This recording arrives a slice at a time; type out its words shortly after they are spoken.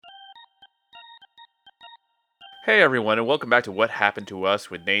Hey everyone, and welcome back to What Happened to Us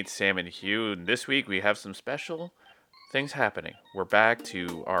with Nate, Sam, and Hugh. And this week we have some special things happening. We're back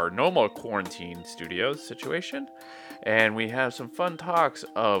to our normal quarantine studios situation, and we have some fun talks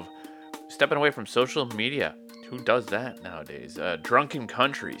of stepping away from social media. Who does that nowadays? Drunken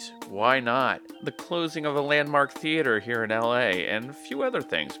countries. Why not? The closing of a landmark theater here in LA, and a few other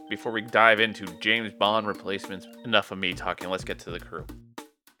things before we dive into James Bond replacements. Enough of me talking. Let's get to the crew.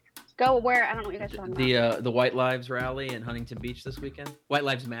 Go where? I don't know what you guys are talking about. The White Lives rally in Huntington Beach this weekend. White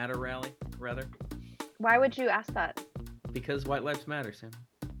Lives Matter rally, rather. Why would you ask that? Because White Lives Matter, Sam.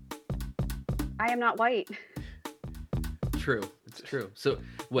 I am not white. True. It's true. So,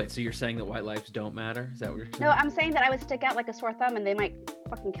 what? So you're saying that white lives don't matter? Is that what you're saying? No, I'm saying that I would stick out like a sore thumb and they might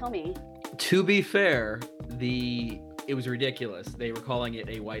fucking kill me. To be fair, it was ridiculous. They were calling it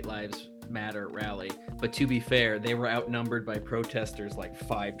a White Lives Matter rally, but to be fair, they were outnumbered by protesters like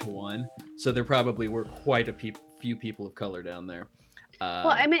 5-1. So there probably were quite a few people of color down there. Well,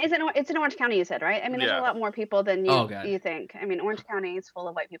 I mean, it's in Orange County, you said, right? I mean, there's a lot more people than you think. I mean, Orange County is full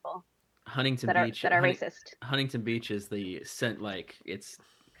of white people. Huntington Beach that are racist. Huntington Beach is it's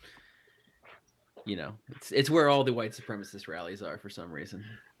where all the white supremacist rallies are for some reason.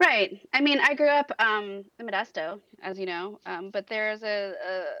 Right. I mean, I grew up in Modesto, as you know, but there's an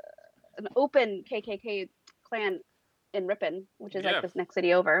open KKK clan in Ripon, which is like this next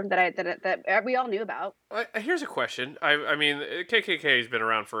city over that we all knew about. Here's a question. I mean, KKK has been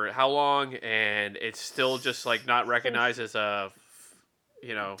around for how long, and it's still just like not recognized as a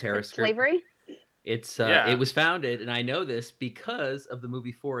terrorist group. Slavery. It was founded, and I know this because of the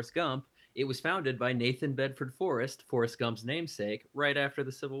movie Forrest Gump. It was founded by Nathan Bedford Forrest, Forrest Gump's namesake, right after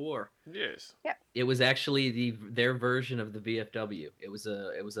the Civil War. Yes. Yeah. It was actually their version of the VFW. It was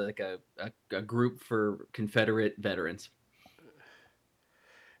like a group for Confederate veterans.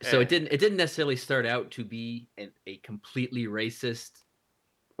 So it didn't necessarily start out to be a completely racist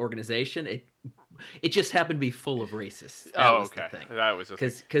organization. It just happened to be full of racists. That was the thing. That was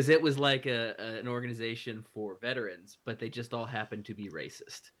because it was like an organization for veterans, but they just all happened to be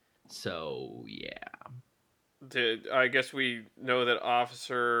racist. So yeah. I guess we know that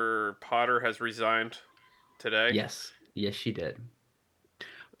Officer Potter has resigned today. Yes, she did.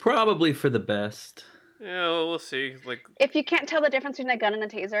 Probably for the best. Yeah, we'll see. Like, if you can't tell the difference between a gun and a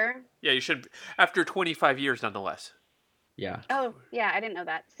taser. Yeah, you should. After 25 years, nonetheless. Yeah. Oh, yeah, I didn't know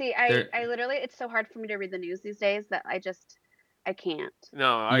that. See, I literally, it's so hard for me to read the news these days that I can't.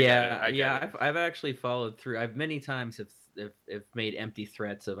 No, I get it. I've actually followed through. I've many times have made empty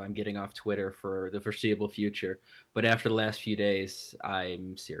threats of I'm getting off Twitter for the foreseeable future. But after the last few days,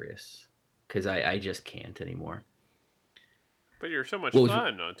 I'm serious because I just can't anymore. But you're so much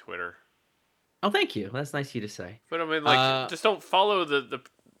fun on Twitter. Oh, thank you. That's nice of you to say. But I mean, like, just don't follow the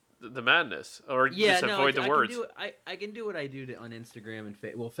madness, or just avoid the words. I can do what I do on Instagram and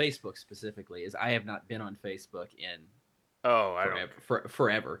Facebook specifically. Is I have not been on Facebook in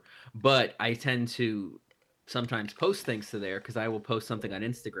forever, but I tend to sometimes post things to there because I will post something on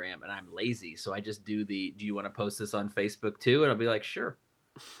Instagram and I'm lazy, so I just do do you want to post this on Facebook too? And I'll be like, sure.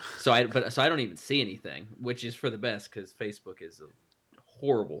 So I don't even see anything, which is for the best because Facebook is a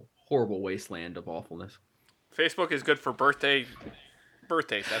horrible wasteland of awfulness. Facebook is good for birthdays.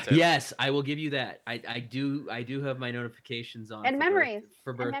 That's it. Yes, I will give you that. I do have my notifications on and memories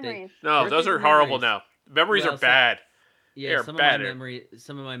for birthday. No, those are horrible now. Memories are bad. Yeah, some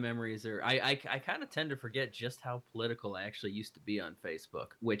of my memories are. I kind of tend to forget just how political I actually used to be on Facebook,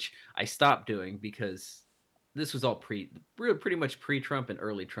 which I stopped doing because this was all pretty much pre-Trump and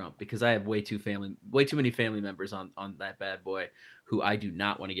early Trump, because I have way too many family members on that bad boy who I do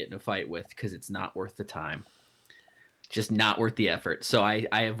not want to get in a fight with because it's not worth the time. Just not worth the effort. So I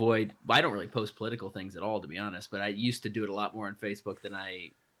avoid. I don't really post political things at all, to be honest. But I used to do it a lot more on Facebook than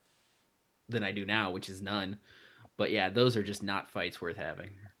I do now, which is none. But yeah, those are just not fights worth having.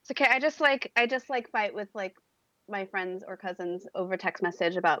 It's okay. I just like fight with like my friends or cousins over text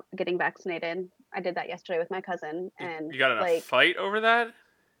message about getting vaccinated. I did that yesterday with my cousin, and you got in a fight over that?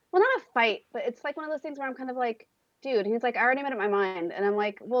 Well, not a fight, but it's like one of those things where I'm kind of like, dude. He's like, I already made up my mind, and I'm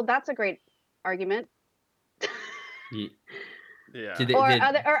like, well, that's a great argument. Yeah.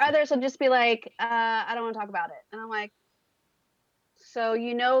 Or others will just be like, I don't want to talk about it, and I'm like, so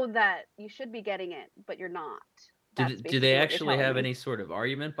you know that you should be getting it, but you're not. Do they actually have any sort of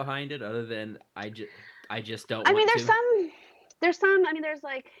argument behind it other than I just don't? I mean, there's some. I mean, there's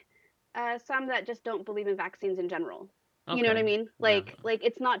like some that just don't believe in vaccines in general. Okay. You know what I mean? Like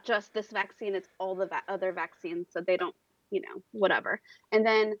it's not just this vaccine; it's all the other vaccines. So they don't, whatever. And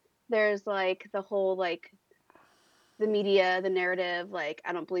then there's like the whole like the media, the narrative, like,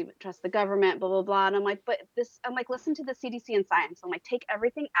 I don't trust the government, blah, blah, blah. And I'm like, listen to the CDC and science. I'm like, take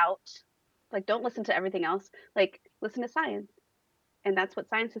everything out. Like, don't listen to everything else. Like, listen to science. And that's what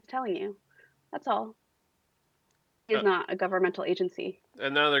science is telling you. That's all. It's not a governmental agency.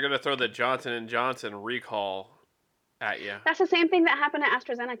 And now they're going to throw the Johnson & Johnson recall at you. That's the same thing that happened at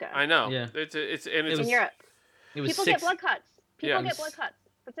AstraZeneca. I know. Yeah. It's in Europe. People get blood cuts. People get blood cuts.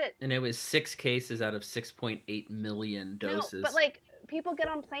 That's it. And it was 6 cases out of 6.8 million doses. No, but like, people get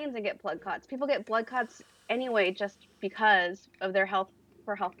on planes and get blood cuts. People get blood cuts anyway just because of their health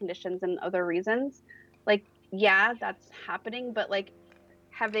conditions and other reasons. Like, yeah, that's happening, but like,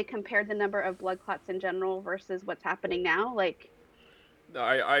 have they compared the number of blood clots in general versus what's happening now? Like, no,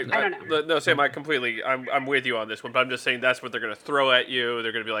 I don't know. No, Sam, I'm with you on this one, but I'm just saying that's what they're going to throw at you.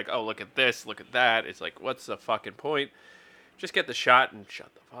 They're going to be like, oh, look at this, look at that. It's like, what's the fucking point? Just get the shot and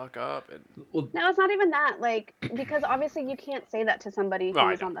shut the fuck up. And no, it's not even that. Like, because obviously you can't say that to somebody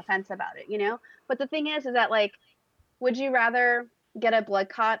who's on the fence about it, you know? But the thing is that, like, would you rather get a blood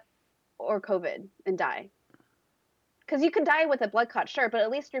clot or COVID and die? Because you can die with a blood clot, sure, but at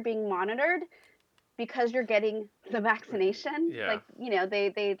least you're being monitored because you're getting the vaccination. Yeah. Like, you know,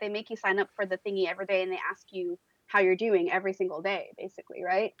 they make you sign up for the thingy every day, and they ask you how you're doing every single day, basically,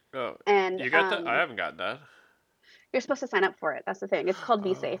 right? Oh, and you got that? I haven't got that. You're supposed to sign up for it. That's the thing. It's called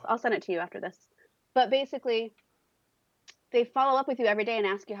V-Safe. I'll send it to you after this. But basically, they follow up with you every day and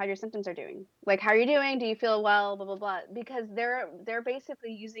ask you how your symptoms are doing. Like, how are you doing? Do you feel well? Blah, blah, blah. Because they're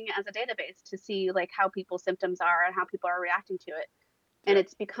basically using it as a database to see, like, how people's symptoms are and how people are reacting to it. And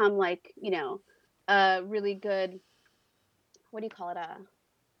it's become, like, you know, a really good, what do you call it?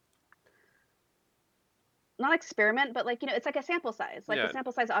 Not experiment, but, like, you know, it's like a sample size. Like, the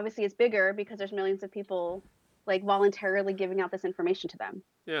sample size obviously is bigger because there's millions of people, like, voluntarily giving out this information to them.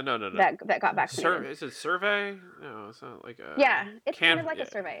 Yeah, no. That got vaccinated. Is it survey? No, it's not like a... Yeah, it's kind of like a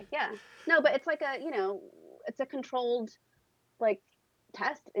survey. Yeah. No, but it's like a, you know, it's a controlled, like,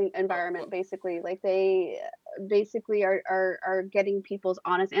 test environment, basically. Like, they basically are getting people's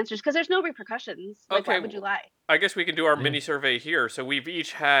honest answers because there's no repercussions. Like, why would you lie? I guess we can do our mini survey here. So we've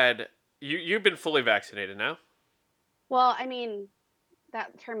each had... You've been fully vaccinated now? Well, I mean...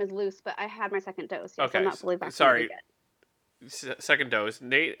 That term is loose, but I had my second dose. Yes, okay, I'm not fully vaccinated yet. Second dose.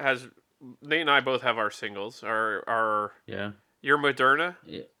 Nate and I both have our singles. Our Your Moderna?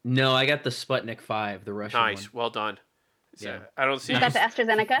 Yeah. No, I got the Sputnik 5, the Russian one. Nice, well done. Yeah, I don't see. You got the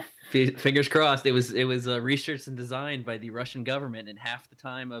AstraZeneca? Fingers crossed. It was researched and designed by the Russian government in half the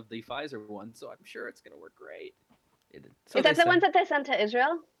time of the Pfizer one, so I'm sure it's going to work great. Is that the ones that they sent to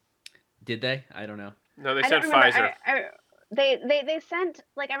Israel? Did they? I don't know. No, they sent Pfizer. They sent,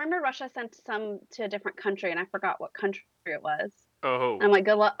 like, I remember Russia sent some to a different country, and I forgot what country it was. Oh. I'm like,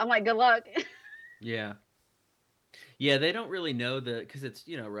 good luck. Yeah. Yeah, they don't really know because it's,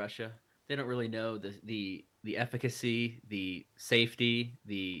 you know, Russia. They don't really know the efficacy, the safety,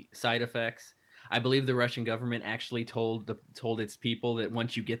 the side effects. I believe the Russian government actually told its people that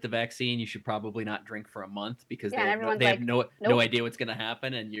once you get the vaccine, you should probably not drink for a month because they have no idea what's going to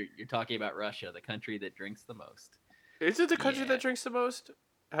happen. And you're talking about Russia, the country that drinks the most. Is it the country that drinks the most?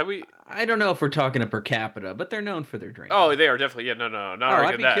 I don't know if we're talking a per capita, but they're known for their drinking. Oh, they are definitely. Yeah, no, not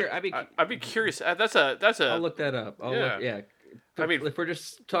arguing that. I'd be curious. That's a. I'll look that up. I mean, if we're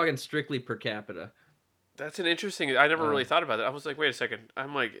just talking strictly per capita, that's an interesting. I never really thought about it. I was like, wait a second.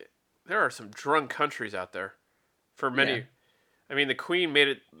 I'm like, there are some drunk countries out there. For many, yeah. I mean, the Queen made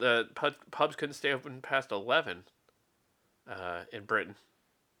it. The pubs couldn't stay open past 11. In Britain,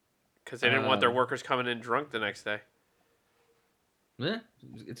 because they didn't want their workers coming in drunk the next day. Yeah,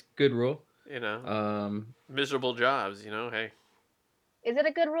 it's a good rule. You know, miserable jobs. You know, hey. Is it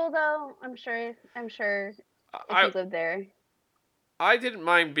a good rule though? I'm sure. If you live there. I didn't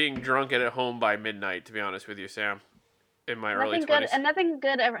mind being drunk and at home by midnight. To be honest with you, Sam, in my early 20s. And nothing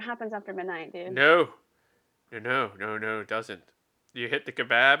good ever happens after midnight, dude. No, it doesn't. You hit the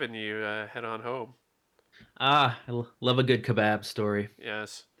kebab and you head on home. I love a good kebab story.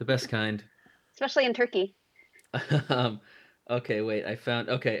 Yes, the best kind. Especially in Turkey. Okay, wait. I found.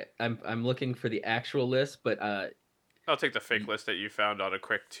 Okay, I'm looking for the actual list, but I'll take the fake list that you found on a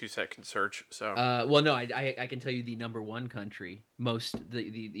quick 2-second search. So. Well, no, I can tell you the number one country,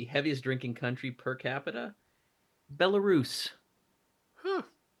 the heaviest drinking country per capita, Belarus. Huh.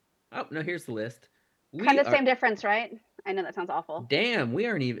 Oh no, here's the list. Kind of same difference, right? I know that sounds awful. Damn, we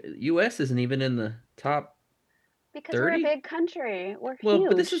aren't even. U.S. isn't even in the top. Because 30? we're a big country. We're huge. Well,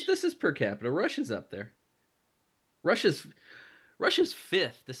 but this is per capita. Russia's up there. Russia's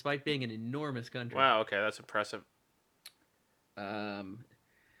fifth, despite being an enormous country. Wow. Okay, that's impressive.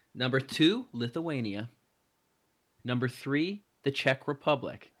 Number 2, Lithuania. Number 3, the Czech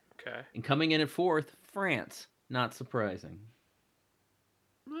Republic. Okay. And coming in at 4th, France. Not surprising.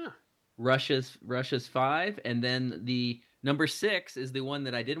 Russia's 5, and then the number 6 is the one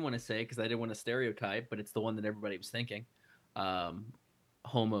that I didn't want to say because I didn't want to stereotype, but it's the one that everybody was thinking.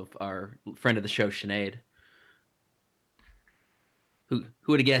 Home of our friend of the show, Sinead. Who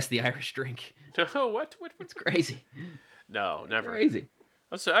would have guessed the Irish drink? No, what? It's crazy. No, never. Crazy.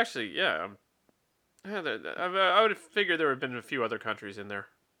 So actually, yeah. I would have figured there would have been a few other countries in there.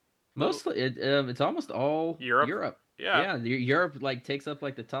 Mostly, it's almost all Europe. Yeah. Europe takes up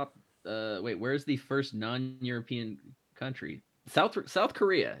the top. Wait, where's the first non-European country? South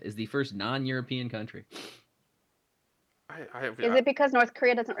Korea is the first non-European country. Is it because North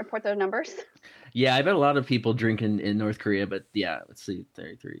Korea doesn't report those numbers? Yeah, I bet a lot of people drink in North Korea, but yeah, let's see,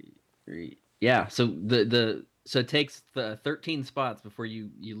 33. Yeah, so so it takes 13 spots before you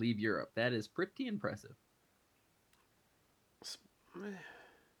leave Europe. That is pretty impressive.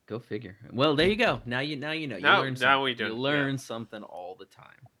 Go figure. Well, there you go. Now you know. You learn something all the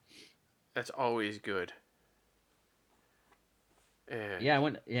time. That's always good.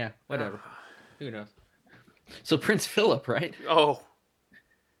 Whatever. Who knows? So Prince Philip, right? Oh.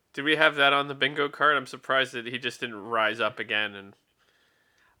 Did we have that on the bingo card? I'm surprised that he just didn't rise up again and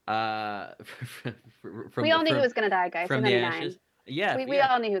we all knew he was going to die, guys. From the ashes. Yeah, we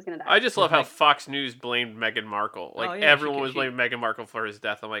all knew he was going to die. I just love how Fox News blamed Meghan Markle. Everyone was blaming Meghan Markle for his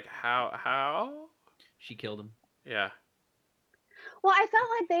death. I'm like, how? She killed him. Yeah. Well, I felt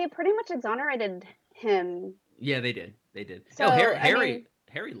like they pretty much exonerated him. Yeah, they did. So,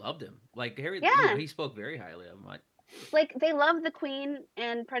 Harry loved him. Harry, he spoke very highly of him. They love the Queen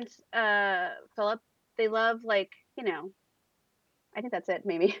and Prince Philip. They love I think that's it,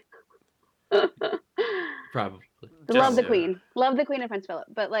 maybe. Probably. Love the Queen and Prince Philip.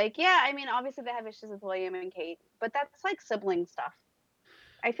 But obviously they have issues with William and Kate, but that's sibling stuff.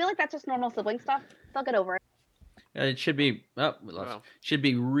 I feel like that's just normal sibling stuff. They'll get over it. It should be should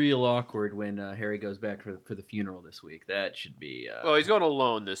be real awkward when Harry goes back for the funeral this week. That should be. Well, he's going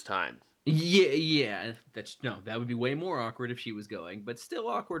alone this time. Yeah. That would be way more awkward if she was going, but still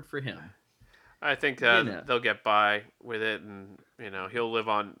awkward for him. I think they'll get by with it, and he'll live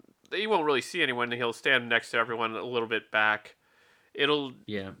on. He won't really see anyone. He'll stand next to everyone a little bit back. It'll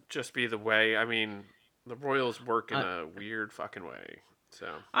just be the way. I mean, the Royals work in a weird fucking way. So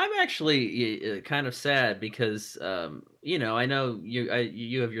I'm actually kind of sad because I know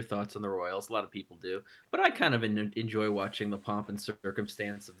you have your thoughts on the Royals. A lot of people do, but I kind of enjoy watching the pomp and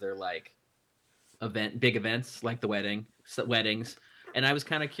circumstance of their big events like the weddings. And I was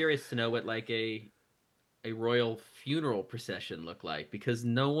kind of curious to know what a royal funeral procession looked like, because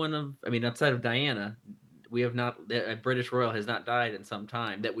outside of Diana, we have not, a British royal has not died in some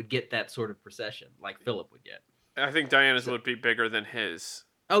time that would get that sort of procession like Philip would get. I think Diana's would be bigger than his.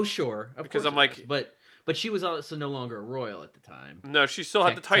 Oh, sure. Because I'm like, but she was also no longer a royal at the time. No, she still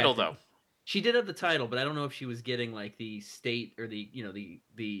had the title though. She did have the title, but I don't know if she was getting the state or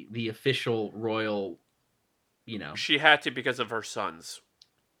the official royal. She had to because of her sons.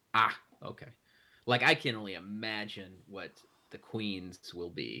 Ah, okay. I can only imagine what the Queen's will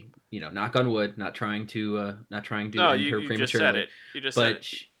be. Knock on wood. Not trying to end her prematurely. You just said it. But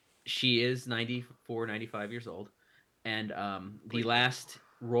she is 94, 95 years old, and the last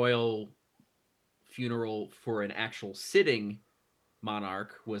royal funeral for an actual sitting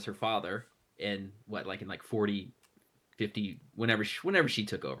monarch was her father in 40. 50 whenever she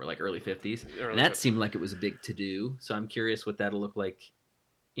took over, early 50s, and that seemed like it was a big to-do. So I'm curious what that'll look like,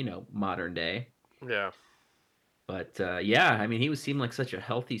 modern day. Yeah. But he seemed like such a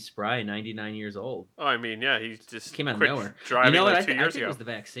healthy, spry 99 years old. Oh, he just came out of nowhere. Driving I 2 years think ago. It was the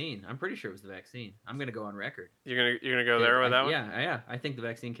vaccine. I'm pretty sure it was the vaccine. I'm gonna go on record. You're gonna go there with that one? Yeah. I think the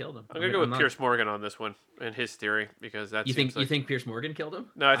vaccine killed him. I'm gonna go with Piers Morgan on this one and his theory, because that. You think Piers Morgan killed him?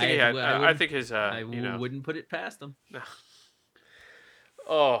 No, I think he had. I think his. I wouldn't put it past him. No.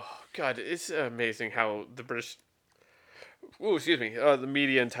 Oh God, it's amazing how the British. Oh, excuse me. The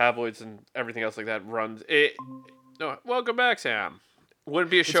media and tabloids and everything else like that runs it. No, welcome back, Sam.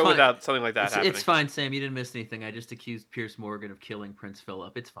 Wouldn't be a show without something like that happening. It's fine, Sam. You didn't miss anything. I just accused Piers Morgan of killing Prince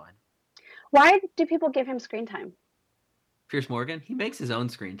Philip. It's fine. Why do people give him screen time? Piers Morgan? He makes his own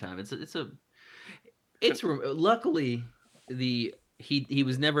screen time. Luckily he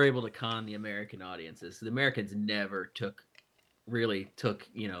was never able to con the American audiences. The Americans never took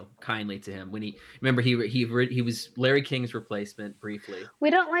kindly to him when he was Larry King's replacement briefly. We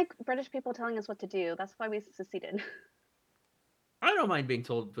don't like British people telling us what to do. That's why we seceded. I don't mind being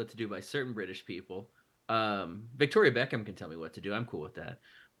told what to do by certain British people. Victoria Beckham can tell me what to do. I'm cool with that.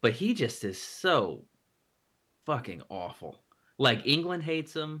 But he just is so fucking awful. Like England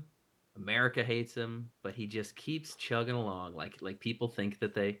hates him, America hates him, but he just keeps chugging along. Like people think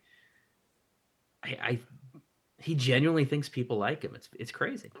that he genuinely thinks people like him. It's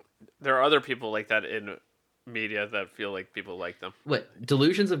crazy. There are other people like that in media that feel like people like them. What,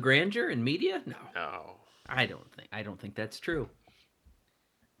 delusions of grandeur in media? No. I don't think that's true.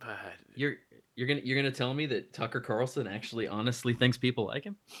 But You're gonna tell me that Tucker Carlson actually honestly thinks people like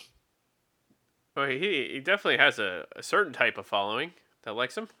him? well, he definitely has a certain type of following that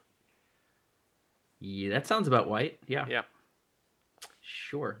likes him. Yeah, that sounds about white. Yeah. Yeah.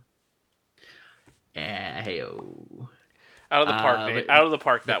 Sure. Hey-o. Out of the park, Nate. Out of the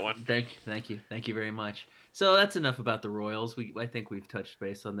park, that one. Thank you very much. So that's enough about the Royals. I think we've touched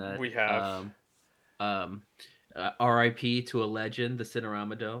base on that. We have. R.I.P. to a legend, the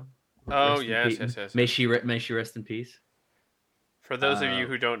Cinerama Dome. Oh yes. May she rest in peace. For those of you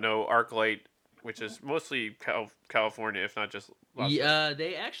who don't know, ArcLight, which is mostly California, if not just Los Angeles.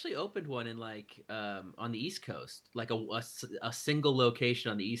 They actually opened one in on the East Coast, like a single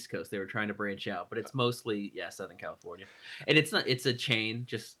location on the East Coast. They were trying to branch out, but it's mostly Southern California, and it's a chain,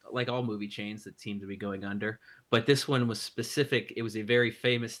 just like all movie chains that seem to be going under. But this one was specific. It was a very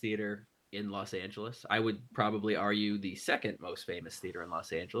famous theater in Los Angeles. I would probably argue the second most famous theater in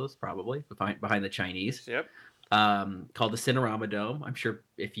Los Angeles, probably behind the Chinese. Yep. Called the Cinerama Dome. I'm sure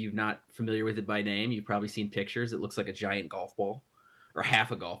if you're not familiar with it by name, you've probably seen pictures. It looks like a giant golf ball, or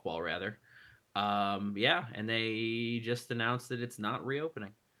half a golf ball rather. And they just announced that it's not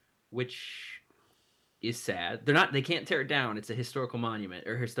reopening, which is sad. They can't tear it down. It's a historical monument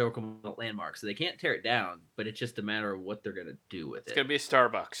or historical landmark, so they can't tear it down, but it's just a matter of what they're going to do with it. It's going to be a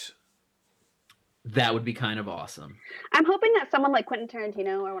Starbucks. That would be kind of awesome. I'm hoping that someone like Quentin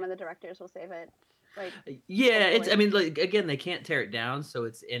Tarantino or one of the directors will save it. Again, they can't tear it down, so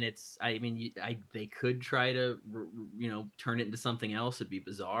they could try to turn it into something else. It'd be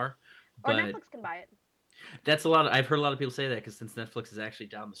bizarre, or Netflix can buy it. That's I've heard a lot of people say that, because since Netflix is actually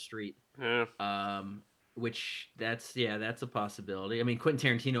down the street, which that's a possibility. I mean,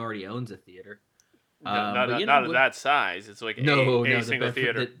 Quentin Tarantino already owns a theater, not of that size. It's like a single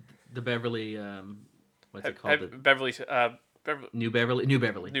theater. The Beverly, what's it called? New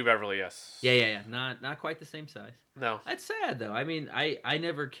Beverly, yes. Yeah. Not quite the same size. No. That's sad, though. I mean, I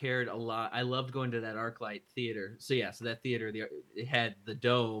never cared a lot. I loved going to that ArcLight theater. So that theater, it had the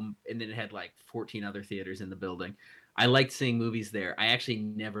Dome, and then it had like 14 other theaters in the building. I liked seeing movies there. I actually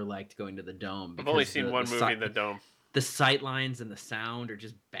never liked going to the Dome. I've only seen one movie in the Dome. The sight lines and the sound are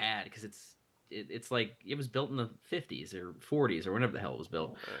just bad, because it's like it was built in the 50s or 40s or whenever the hell it was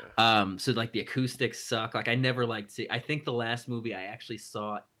built. So like the acoustics suck. Like I never liked I think the last movie I actually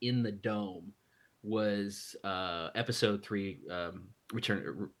saw in the Dome was episode 3,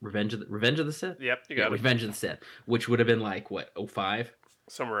 Revenge of the Sith. Yep, you got it. Revenge of the Sith, which would have been like what, 2005?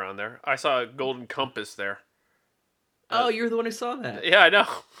 Somewhere around there. I saw a Golden Compass there. Oh, you're the one who saw that. Yeah, I know.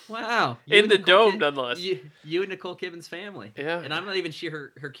 Wow. In the Dome, nonetheless. You and Nicole Kidman's family. Yeah. And I'm not even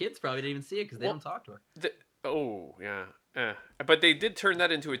sure her kids probably didn't even see it, because they don't talk to her. Yeah. But they did turn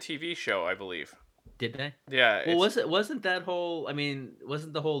that into a TV show, I believe. Did they? Yeah. Well, wasn't the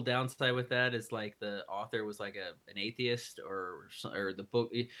whole downside with that is like the author was like an atheist, or the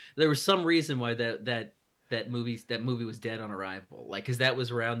book, there was some reason why that movie was dead on arrival, like, because that was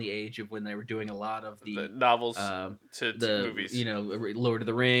around the age of when they were doing a lot of the novels to movies, Lord of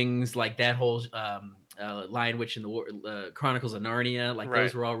the Rings, like that whole Lion, Witch, and the Chronicles of Narnia, like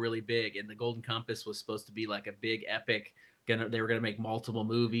those were all really big, and the Golden Compass was supposed to be like a big epic. They were gonna make multiple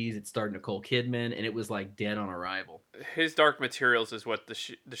movies. It starred Nicole Kidman, and it was like dead on arrival. His Dark Materials is what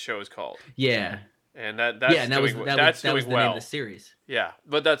the show is called. Yeah. And that was the name of the series. Yeah,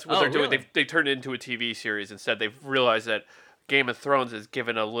 but that's what they're doing. Really? They turned it into a TV series instead. They've realized that Game of Thrones has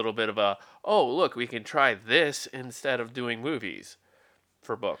given a little bit of look, we can try this instead of doing movies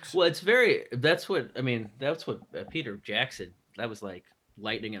for books. Well, that's what Peter Jackson, that was like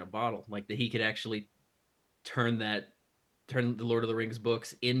lightning in a bottle. Like that he could actually turn the Lord of the Rings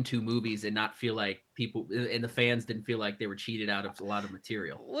books into movies and not feel like people and the fans didn't feel like they were cheated out of a lot of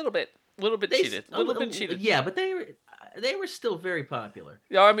material. A little bit cheated. Yeah, but they were still very popular.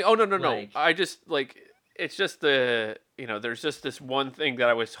 Yeah, I mean, no. I just it's just there's just this one thing that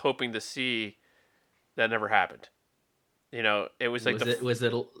I was hoping to see that never happened. It was like was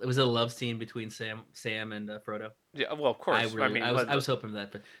it a love scene between Sam and Frodo? Yeah, well, of course. I was hoping for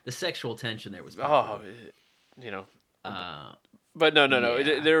that, but the sexual tension there was. But no.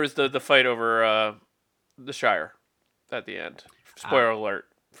 Yeah. There was the fight over the Shire at the end. Spoiler alert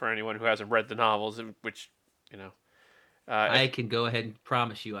for anyone who hasn't read the novels, which I can go ahead and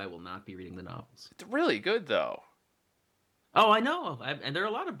promise you I will not be reading the novels. It's really good, though. Oh, I know. And there are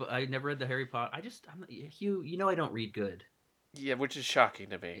a lot of... I never read the Harry Potter. Hugh, I don't read good. Yeah, which is shocking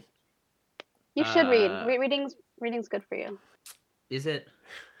to me. You should read. Reading's good for you. Is it?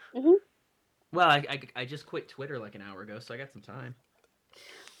 Mm-hmm. Well, I just quit Twitter like an hour ago, so I got some time.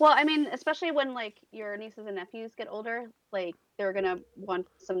 Well, I mean, especially when like your nieces and nephews get older, like they're gonna want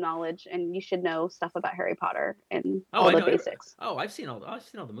some knowledge, and you should know stuff about Harry Potter and all the basics. I've seen all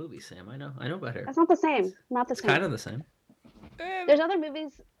the movies, Sam. I know about Harry. That's not the same. Not the same. It's kind of the same. There's other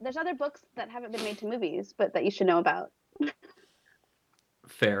movies. There's other books that haven't been made to movies, but that you should know about.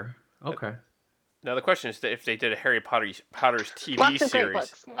 Fair. Okay. Now the question is if they did a Harry Potter's TV Lots of series. Great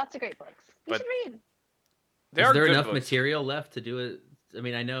books. Lots of great books. You should read. Is there enough material left to do it? I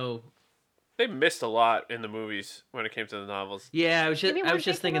mean, I know they missed a lot in the movies when it came to the novels. Yeah, I was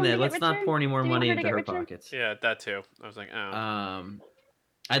just thinking that let's not pour any more money into her pockets. Yeah, that too. I was like, oh.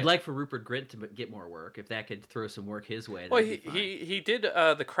 I'd like for Rupert Grint to get more work. If that could throw some work his way. Well, he did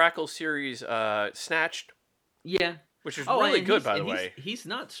the Crackle series, Snatched. Yeah. Which is really good, by the way. He's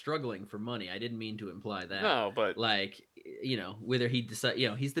not struggling for money. I didn't mean to imply that. No, but like, whether he decide,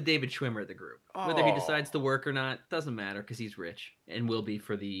 he's the David Schwimmer of the group. Whether he decides to work or not doesn't matter because he's rich and will be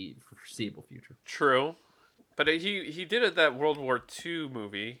for the foreseeable future. True, but he did that World War II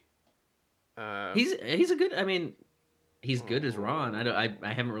movie. He's a good. I mean, he's good as Ron.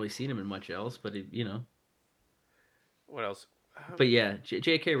 I haven't really seen him in much else, but What else? But yeah,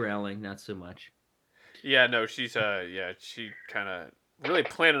 J.K. Rowling, not so much. Yeah, no, she's she kind of really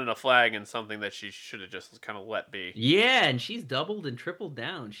planted a flag in something that she should have just kind of let be. Yeah, and she's doubled and tripled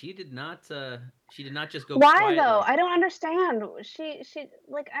down. She did not just go. Why quietly. though? I don't understand. She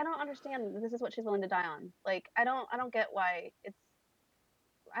like I don't understand. This is what she's willing to die on. Like I don't get why it's.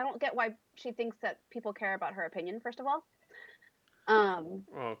 I don't get why she thinks that people care about her opinion. First of all.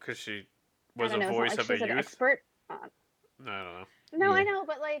 Well, because she was a voice of a youth. She's an expert. I don't know. No, yeah. I know,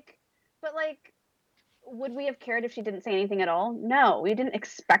 but like. Would we have cared if she didn't say anything at all? No, we didn't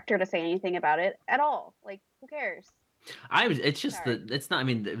expect her to say anything about it at all. Like, who cares? It's just it's not. I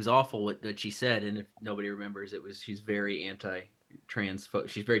mean, it was awful what she said, and if nobody remembers, she's very anti-trans.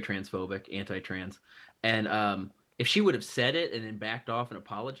 She's very transphobic, anti-trans, and if she would have said it and then backed off and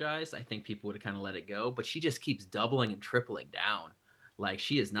apologized, I think people would have kind of let it go. But she just keeps doubling and tripling down, like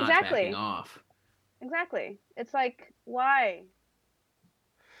she is not backing off. Exactly. It's like, why?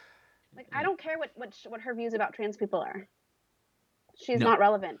 Like, I don't care what her views about trans people are. She's not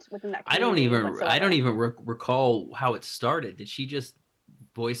relevant within that community. I don't even recall how it started. Did she just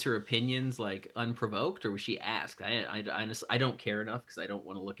voice her opinions like unprovoked, or was she asked? I don't care enough because I don't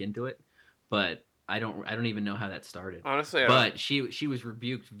want to look into it. But I don't even know how that started. Honestly, but she was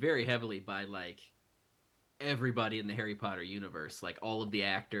rebuked very heavily by like everybody in the Harry Potter universe, like all of the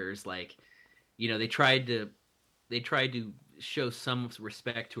actors. Like, they tried to show some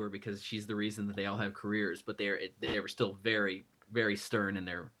respect to her because she's the reason that they all have careers, but they were still very, very stern in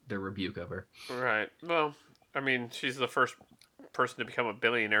their rebuke of her. Right. Well, I mean, she's the first person to become a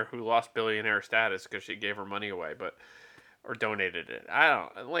billionaire who lost billionaire status because she gave her money away, or donated it.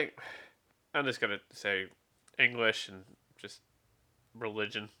 I'm just gonna say English and just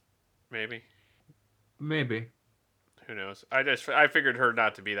religion, maybe. Maybe. Who knows? I figured her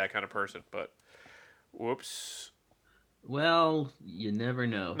not to be that kind of person, but whoops. Well, you never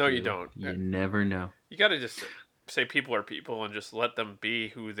know. No, you don't. You never know. You got to just say people are people and just let them be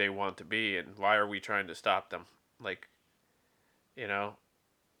who they want to be. And why are we trying to stop them? Like,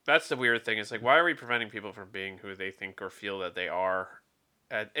 that's the weird thing. It's like, why are we preventing people from being who they think or feel that they are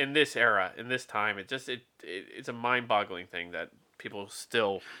in this era, in this time? It's a mind-boggling thing that people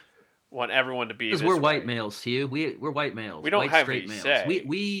still want everyone to be. Because we're white males, Hugh. We're white males. We don't white, have straight any males. say.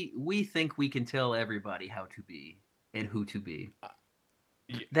 We think we can tell everybody how to be and who to be.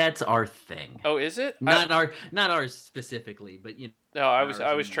 That's our thing. Oh, is it? Not ours specifically, but No, I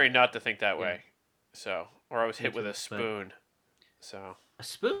was trained not to think that way. So, or I was hit with a spoon. So. A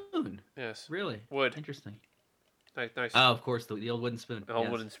spoon? Yes. Really? Wood. Interesting. Nice. Oh, of course, the old wooden spoon. The old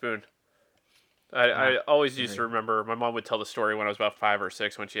wooden spoon. I always used to remember, my mom would tell the story when I was about 5 or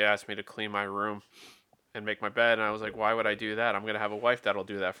 6 when she asked me to clean my room and make my bed, and I was like, why would I do that? I'm going to have a wife that'll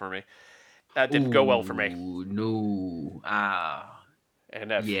do that for me. That didn't go well for me. No.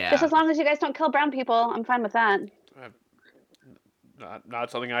 And yeah. Just as long as you guys don't kill brown people, I'm fine with that.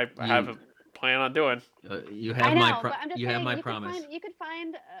 Not something I have a plan on doing. You have my promise. You could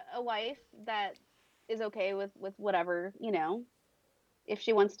find a wife that is okay with whatever, if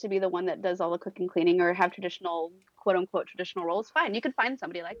she wants to be the one that does all the cooking, cleaning, or have traditional, quote unquote, traditional roles, fine. You could find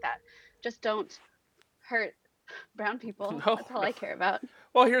somebody like that. Just don't hurt brown people. No, That's all I care about.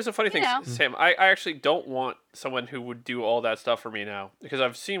 Well, here's the funny thing, know. Sam. I actually don't want someone who would do all that stuff for me now because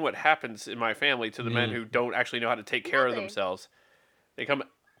I've seen what happens in my family to the men who don't actually know how to take care of themselves. They become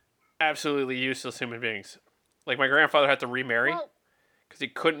absolutely useless human beings. Like my grandfather had to remarry because he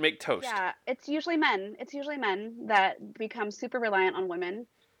couldn't make toast. Yeah, it's usually men. It's usually men that become super reliant on women.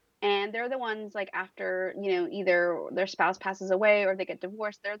 And they're the ones like after, either their spouse passes away or they get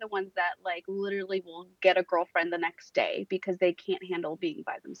divorced, they're the ones that like literally will get a girlfriend the next day because they can't handle being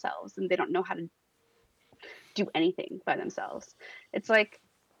by themselves and they don't know how to do anything by themselves. It's like,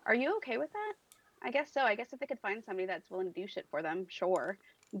 are you okay with that? I guess so. I guess if they could find somebody that's willing to do shit for them, sure.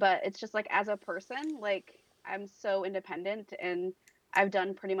 But it's just like as a person, like I'm so independent and I've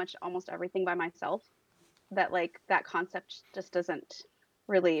done pretty much almost everything by myself that like that concept just doesn't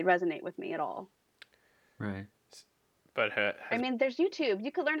really resonate with me at all. Right. But I mean, there's YouTube.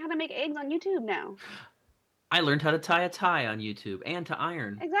 You could learn how to make eggs on YouTube now. I learned how to tie a tie on YouTube and to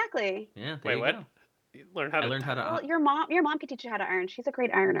iron. Exactly. Yeah. Wait, what? Go. You learned how to. I learned how to. Well, your mom could teach you how to iron. She's a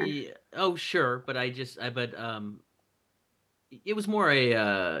great ironer. Yeah. Oh, sure, but it was more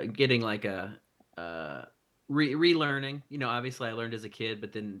a getting like a relearning. Obviously I learned as a kid,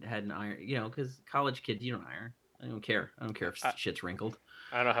 but then had an iron. Because college kids, you don't iron. I don't care. I don't care if shit's wrinkled.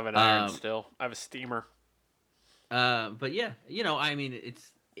 I don't have an iron still. I have a steamer. But yeah, I mean,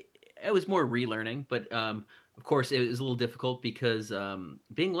 it was more relearning, but of course it was a little difficult because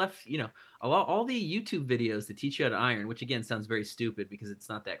being left, all the YouTube videos that teach you how to iron, which again sounds very stupid because it's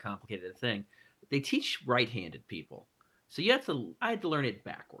not that complicated a thing. They teach right-handed people, so I had to learn it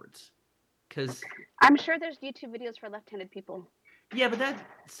backwards. Because I'm sure there's YouTube videos for left-handed people. Yeah, but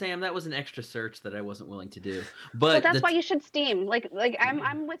Sam, that was an extra search that I wasn't willing to do. But well, that's why you should steam. Like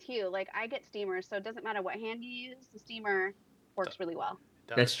I'm with you. Like I get steamers, so it doesn't matter what hand you use. The steamer works really well.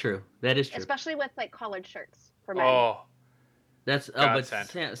 That's true. That is true. Especially with like collared shirts for men.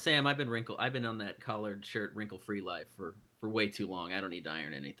 But Sam, I've been on that collared shirt wrinkle-free life for way too long. I don't need to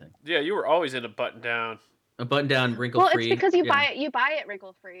iron anything. Yeah, you were always in a button-down. A button-down wrinkle-free. Well, it's because you buy it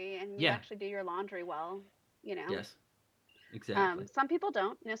wrinkle-free and you actually do your laundry well. Yes. Exactly. Some people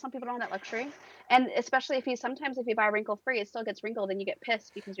don't. Some people don't have that luxury, and especially if you buy wrinkle free, it still gets wrinkled, and you get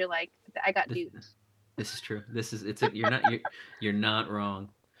pissed because you're like, I got duped. This is true. You're not wrong.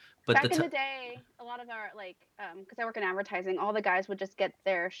 But back in the day, a lot of our because I work in advertising, all the guys would just get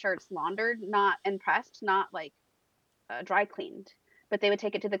their shirts laundered, not pressed, not like dry cleaned, but they would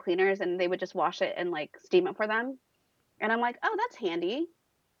take it to the cleaners and they would just wash it and like steam it for them, and I'm like, oh, that's handy.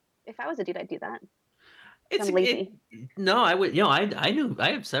 If I was a dude, I'd do that. I'm lazy. I would.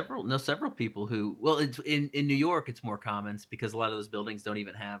 I have several people who. Well, it's in New York. It's more common because a lot of those buildings don't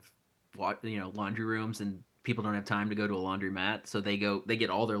even have, laundry rooms, and people don't have time to go to a laundromat, so they get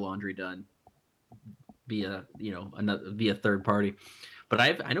all their laundry done via via third party. But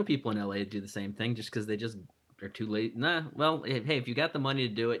I know people in LA do the same thing just because they're too late. Well, hey, if you got the money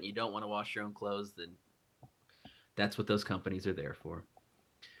to do it and you don't want to wash your own clothes, then that's what those companies are there for.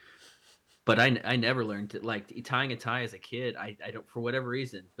 But I never learned to tying a tie as a kid. I don't, for whatever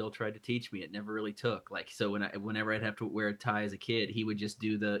reason, Bill tried to teach me. It never really took. So whenever I'd have to wear a tie as a kid, he would just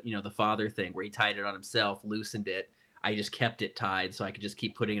do the father thing where he tied it on himself, loosened it. I just kept it tied so I could just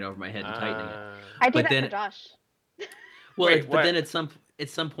keep putting it over my head and tightening it. I did that for Josh. Well, then at some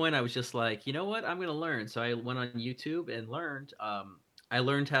point I was just like, you know what, I'm gonna learn. So I went on YouTube and learned. I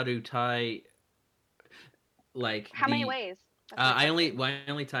learned how to tie. How many ways? I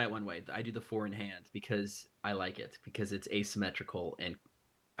only tie it one way. I do the four in hand because I like it because it's asymmetrical and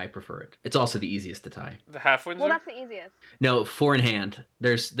I prefer it. It's also the easiest to tie. The half Windsor? Well, that's the easiest. No, four in hand.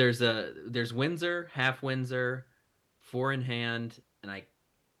 There's Windsor, half Windsor, four in hand, and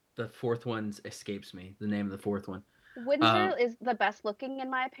the fourth one escapes me. The name of the fourth one. Windsor is the best looking in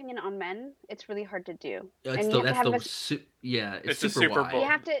my opinion on men. It's really hard to do. It's super wide. You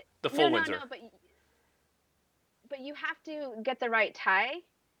have to the full Windsor. No, but you have to get the right tie,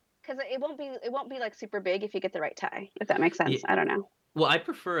 because it won't be like super big if you get the right tie. If that makes sense, yeah. I don't know. Well, I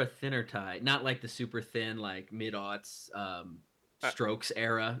prefer a thinner tie, not like the super thin like mid-aughts Strokes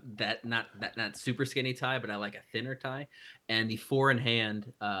era. Not super skinny tie, but I like a thinner tie. And the four in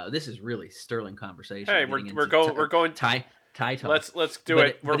hand. This is really sterling conversation. Hey, we're going tie. Let's do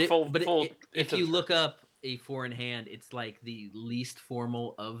it. If you look up a four in hand, it's like the least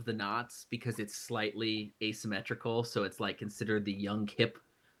formal of the knots because it's slightly asymmetrical, so it's like considered the young hip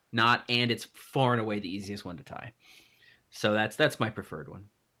knot, and it's far and away the easiest one to tie. So that's my preferred one.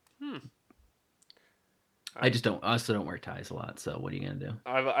 I just also don't wear ties a lot. So what are you gonna do?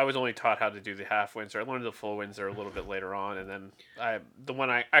 I was only taught how to do the half Windsor. I learned the full Windsor a little bit later on, and then I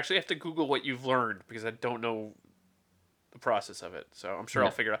actually have to Google what you've learned because I don't know the process of it. So I'm sure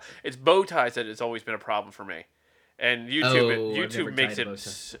I'll figure it out. It's bow ties that has always been a problem for me, and YouTube makes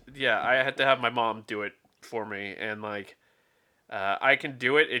it. Yeah, I had to have my mom do it for me, and like I can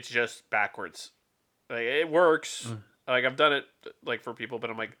do it. It's just backwards. Like it works. Like I've done it like for people, but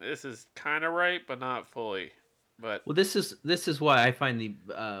I'm like, this is kind of right, but not fully. But well, this is why I find the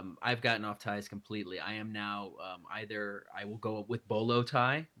I've gotten off ties completely. I am now either I will go with bolo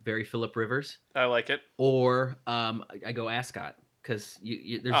tie, very Philip Rivers. I like it. Or I go ascot because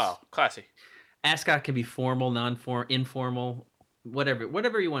there's classy. Ascot can be formal, informal,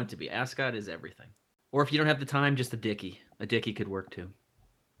 whatever you want it to be. Ascot is everything. Or if you don't have the time, just a dickie. A dickie could work too.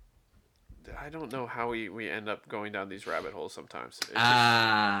 I don't know how we end up going down these rabbit holes sometimes.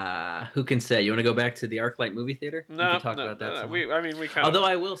 Who can say? You want to go back to the ArcLight movie theater? No, we can talk about that. We kind of. Although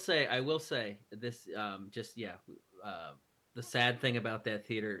I will say this. The sad thing about that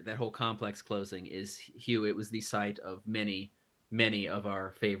theater, that whole complex closing, is Hugh. It was the site of many of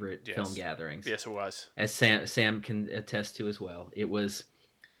our favorite film gatherings. Yes, it was. As Sam can attest to as well. It was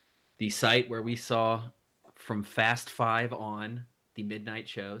the site where we saw from Fast Five on the midnight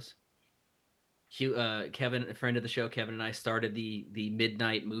shows. Kevin, a friend of the show, Kevin and I started the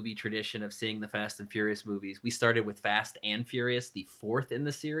midnight movie tradition of seeing the Fast and Furious movies. We started with Fast and Furious, the fourth in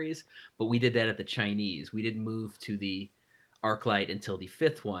the series, but we did that at the Chinese. We didn't move to the ArcLight until the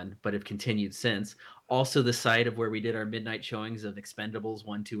fifth one, but have continued since. Also, the site of where we did our midnight showings of Expendables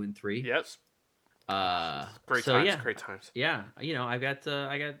 1, 2, and 3. Yes. Great times. Yeah, I got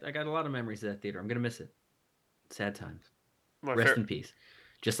a lot of memories of that theater. I'm gonna miss it. Sad times. Rest in peace.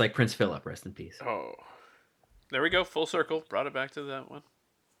 Just like Prince Philip, rest in peace. Oh, there we go, full circle. Brought it back to that one.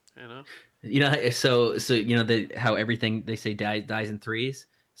 So how everything they say dies in threes.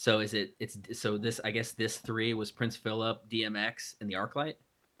 So this? I guess this 3 was Prince Philip, DMX, and the ArcLight.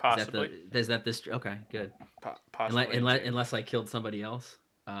 Possibly. Is that this? Okay, good. Possibly. Unless I killed somebody else.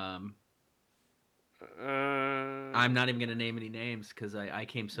 I'm not even gonna name any names because I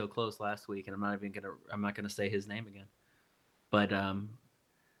came so close last week, and I'm not gonna say his name again. But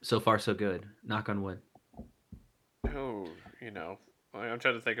so far so good. Knock on wood. Oh, I'm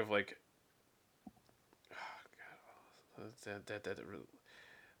trying to think of like,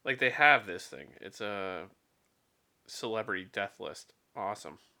 like they have this thing. It's a celebrity death list.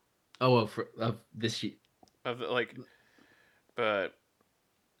 Awesome. Oh, of this sheet. But I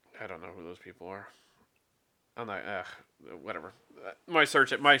don't know who those people are. I'm not. Whatever. My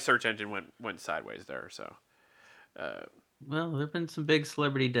search engine went sideways there. So. Well, there've been some big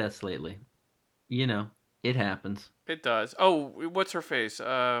celebrity deaths lately. It happens. It does. Oh, what's her face?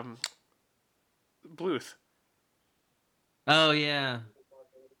 Bluth. Oh yeah.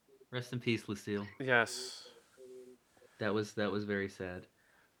 Rest in peace, Lucille. Yes. That was very sad.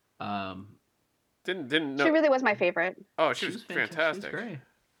 Didn't know. She really was my favorite. Oh, she was fantastic. She was great.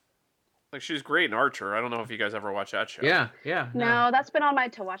 Like she's great in Archer. I don't know if you guys ever watched that show. Yeah. No, that's been on my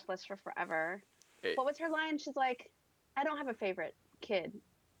to watch list for forever. What was her line? She's like, I don't have a favorite kid.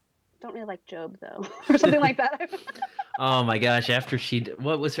 Don't really like Job though, or something like that. Oh my gosh! After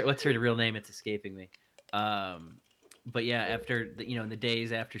what's her real name? It's escaping me. But yeah, after in the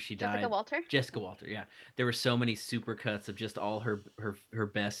days after she died, Jessica Walter. Yeah, there were so many supercuts of just all her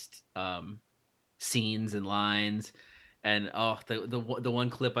best scenes and lines. And the one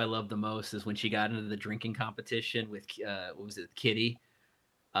clip I love the most is when she got into the drinking competition with what was it, Kitty?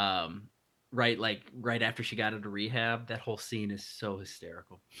 Right after she got into rehab. That whole scene is so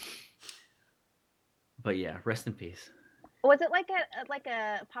hysterical. But yeah, rest in peace. Was it like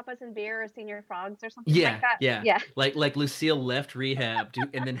a Papas and Beer or Senior Frogs or something like that? Yeah. Like Lucille left rehab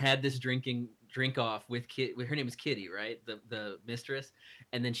and then had this drink off with her name is Kitty, right? The mistress.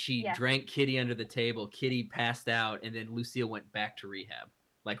 And then she drank Kitty under the table. Kitty passed out, and then Lucille went back to rehab.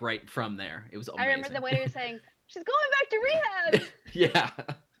 Like right from there. It was amazing. I remember the waiter saying, she's going back to rehab. Yeah.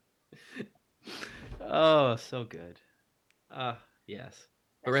 Oh, so good. Yes.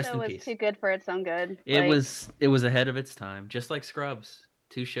 But rest in peace. Was too good for its own good. It was ahead of its time, just like Scrubs.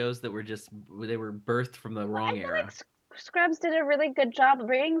 2 shows that were birthed from the wrong era. Like Scrubs did a really good job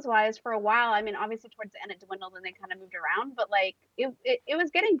ratings wise for a while. I mean, obviously towards the end it dwindled and they kind of moved around, but like it was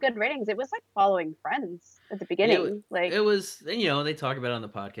getting good ratings. It was like following Friends at the beginning. It was, they talk about it on the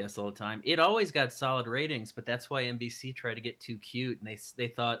podcast all the time. It always got solid ratings, but that's why NBC tried to get too cute, and they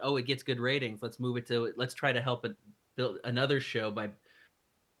thought, oh, it gets good ratings. Let's try to help it build another show by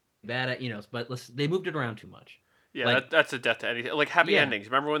bad at, but they moved it around too much. Yeah, that's a death to anything. Like happy endings.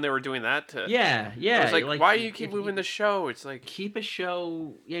 Remember when they were doing that? Yeah. I was like, why do you keep moving the show? It's like keep a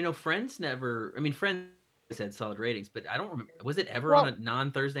show. Friends never. I mean, Friends had solid ratings, but I don't remember. Was it ever on a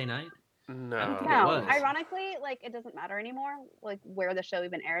non-Thursday night? No. I don't think it was. Ironically, like it doesn't matter anymore, like where the show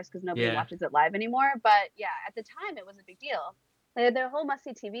even airs because nobody watches it live anymore. But yeah, at the time it was a big deal. Their whole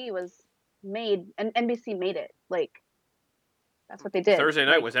must-see TV was made, and NBC made it. Like that's what they did. Thursday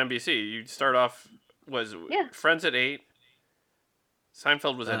night was NBC. You'd start off Friends at 8.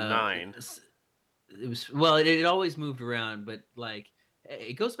 Seinfeld was at 9. It was it always moved around, but like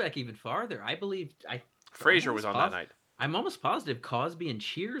it goes back even farther. I believe Frasier was on that night. I'm almost positive Cosby and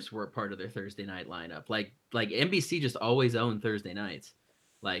Cheers were a part of their Thursday night lineup. Like NBC just always owned Thursday nights,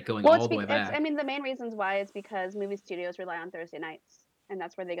 like going all the way back. I mean, the main reasons why is because movie studios rely on Thursday nights, and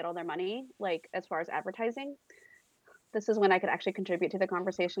that's where they get all their money. Like as far as advertising, this is when I could actually contribute to the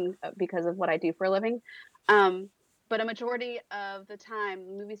conversation because of what I do for a living. But a majority of the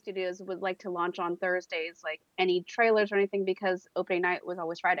time, movie studios would like to launch on Thursdays, like any trailers or anything, because opening night was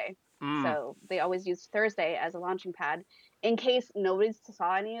always Friday. So they always used Thursday as a launching pad in case nobody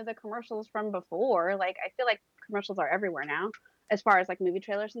saw any of the commercials from before. Like, I feel like commercials are everywhere now as far as like movie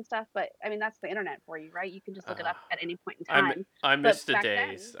trailers and stuff. But I mean, that's the internet for you, right? You can just look it up at any point in time. I miss the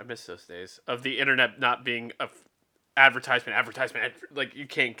days. I miss those days of the internet not being advertisement. Like you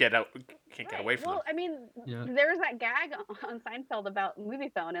can't get out. Can't get away from it. Well, I mean, there was that gag on Seinfeld about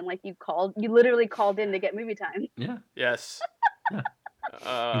movie phone, and like you literally called in to get movie time. Yeah. Yes.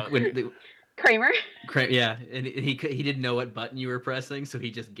 Kramer. Yeah, and he didn't know what button you were pressing, so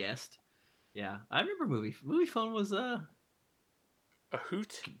he just guessed. Yeah, I remember movie phone was a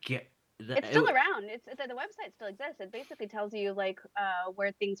hoot. It's still around. The website still exists. It basically tells you like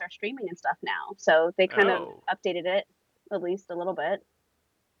where things are streaming and stuff now. So they kind of updated it at least a little bit.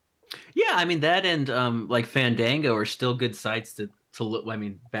 Yeah, I mean that and like Fandango are still good sites to look. I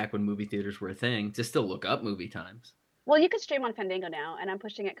mean, back when movie theaters were a thing, to still look up movie times. Well, you can stream on Fandango now, and I'm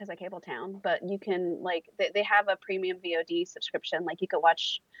pushing it because I cable town. But you can like they have a premium VOD subscription. Like you could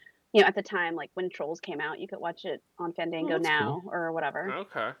watch, at the time like when Trolls came out, you could watch it on Fandango now or whatever.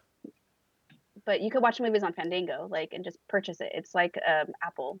 Okay. But you could watch movies on Fandango, like, and just purchase it. It's like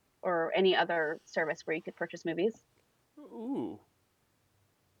Apple or any other service where you could purchase movies. Ooh.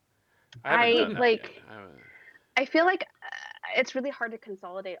 I feel like it's really hard to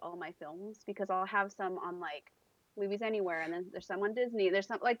consolidate all my films because I'll have some on like Movies Anywhere, and then there's some on Disney. There's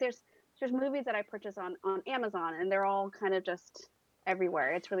some like there's movies that I purchase on Amazon, and they're all kind of just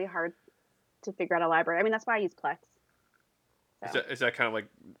everywhere. It's really hard to figure out a library. I mean, that's why I use Plex. So. Is that kind of like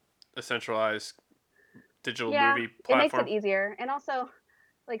a centralized digital movie platform? It makes it easier, and also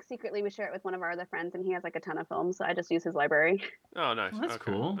like secretly we share it with one of our other friends, and he has like a ton of films, so I just use his library. Oh, nice. Well, that's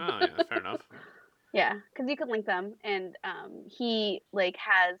cool. Oh, yeah, fair enough. Yeah, because you can link them, and he like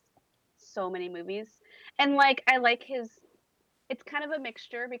has so many movies, and like I like his. It's kind of a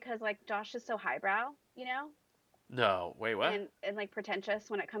mixture because like Josh is so highbrow, No, wait, what? And like pretentious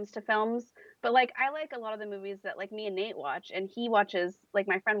when it comes to films, but like I like a lot of the movies that like me and Nate watch, and he watches, like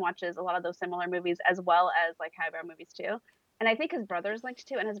my friend watches a lot of those similar movies as well as like highbrow movies too. And I think his brother's linked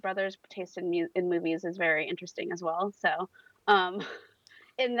too, and his brother's taste in movies is very interesting as well. So,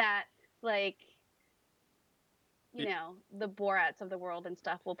 in that, like, the Borats of the world and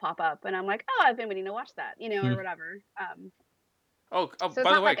stuff will pop up, and I'm like, oh, I've been waiting to watch that, or whatever. So it's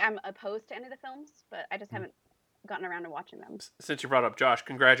not like I'm opposed to any of the films, but I just haven't gotten around to watching them. Since you brought up Josh,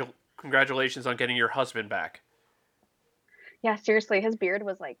 congratulations on getting your husband back. Yeah, seriously, his beard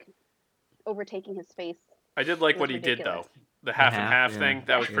was like overtaking his face. I did like what he did though. The half and half thing,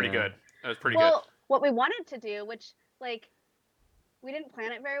 that was pretty good. That was pretty good. Well, what we wanted to do, which like we didn't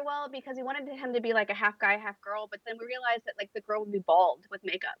plan it very well because we wanted him to be like a half guy, half girl, but then we realized that like the girl would be bald with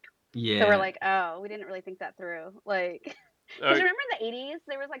makeup. Yeah. So we're like, oh, we didn't really think that through. Like, because remember in the 80s,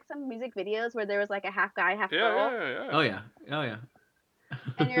 there was like some music videos where there was like a half guy, half girl. Yeah. Oh yeah.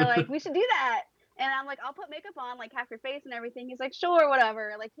 And you're like, we should do that. And I'm like, I'll put makeup on, like half your face and everything. He's like, sure,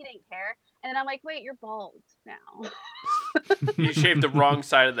 whatever. Like he didn't care. And then I'm like, wait, you're bald now. You shaved the wrong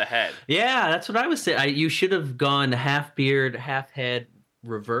side of the head. Yeah, that's what I was saying. You should have gone half beard, half head,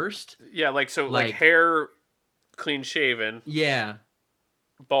 reversed. Yeah, like hair clean shaven. Yeah.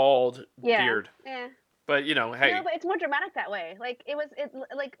 Bald beard. Yeah. But hey. No, but it's more dramatic that way. Like it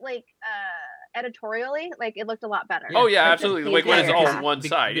editorially, like it looked a lot better. Oh yeah, absolutely. Like when it's all on one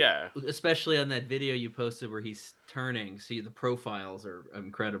side, yeah. Especially on that video you posted where he's turning. See, the profiles are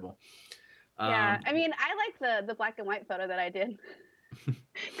incredible. Yeah, I mean, I like the black and white photo that I did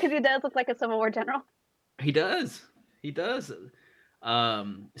because he does look like a Civil War general. He does.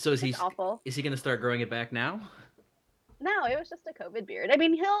 So is he awful? Is he going to start growing it back now? No, it was just a COVID beard. I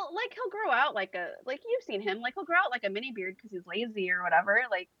mean, he'll grow out like you've seen him, like he'll grow out like a mini beard because he's lazy or whatever.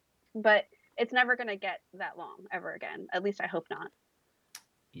 Like, but it's never gonna get that long ever again. At least I hope not.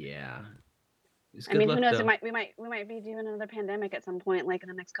 Yeah. I mean, who knows? We might be doing another pandemic at some point, like in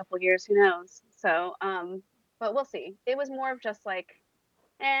the next couple of years. Who knows? So, but we'll see. It was more of just like,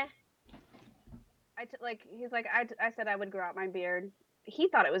 he's like, I said I would grow out my beard. He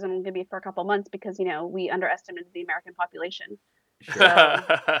thought it was only going to be for a couple months because we underestimated the American population.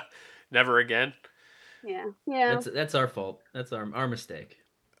 So, never again. Yeah. That's our fault. That's our mistake.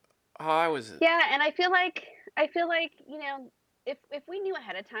 Yeah, and I feel like if we knew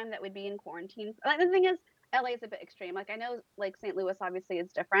ahead of time that we'd be in quarantine. The thing is, LA is a bit extreme. Like I know, like St. Louis obviously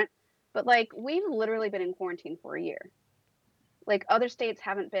is different, but like we've literally been in quarantine for a year. Like other states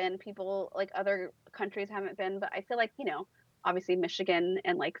haven't been, people like other countries haven't been, but I feel like obviously Michigan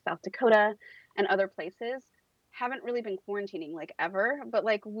and like South Dakota and other places haven't really been quarantining like ever, but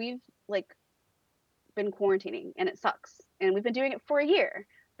like we've like been quarantining and it sucks, and we've been doing it for a year.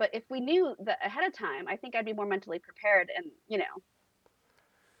 But if we knew that ahead of time, I think I'd be more mentally prepared, and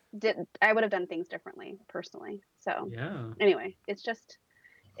I would have done things differently personally. So yeah. Anyway, it's just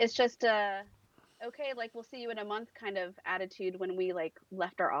okay, like we'll see you in a month kind of attitude when we like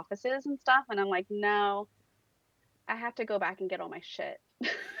left our offices and stuff, and I'm like, no, I have to go back and get all my shit.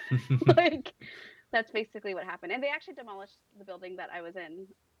 Like that's basically what happened. And they actually demolished the building that I was in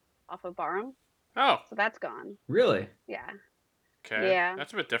off of Barham. Oh, so that's gone. Really? Yeah. Okay. Yeah,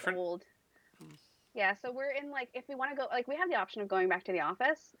 that's a bit different. Old. Yeah, so we're in like, if we want to go, like we have the option of going back to the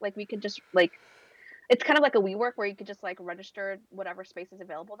office. Like we could just like, it's kind of like a WeWork where you could just like register whatever space is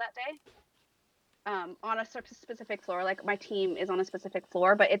available that day. On a specific floor. Like my team is on a specific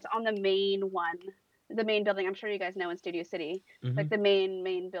floor, but it's on the main building. I'm sure you guys know in Studio City, like the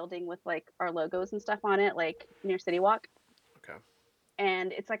main building with like our logos and stuff on it, like near City Walk. Okay.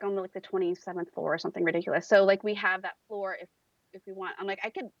 And it's like on the 27th floor or something ridiculous. So like we have that floor if we want. I'm like, I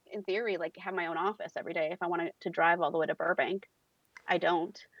could in theory like have my own office every day if I wanted to drive all the way to Burbank. I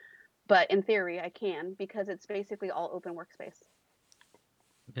don't, but in theory I can, because it's basically all open workspace.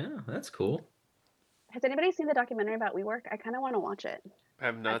 Yeah, that's cool. Has anybody seen the documentary about WeWork? I kind of want to watch it. I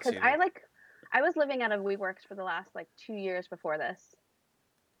have not seen it. Because I was living out of WeWorks for the last 2 years before this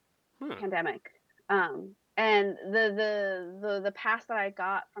pandemic. And the pass that I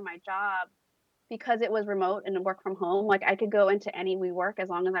got from my job, because it was remote and work from home, like I could go into any WeWork as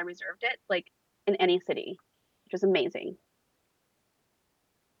long as I reserved it, like in any city, which was amazing.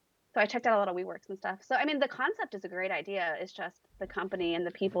 So I checked out a lot of WeWorks and stuff. So I mean, the concept is a great idea. It's just the company and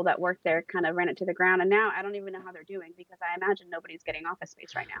the people that work there kind of ran it to the ground. And now I don't even know how they're doing, because I imagine nobody's getting office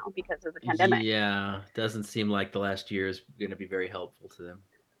space right now because of the pandemic. Yeah, doesn't seem like the last year is going to be very helpful to them.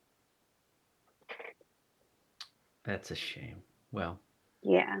 That's a shame. Well.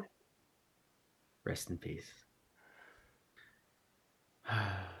 Yeah. Rest in peace.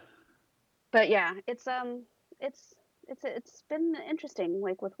 But yeah, it's been interesting,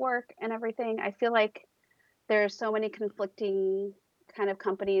 like with work and everything. I feel like there's so many conflicting kind of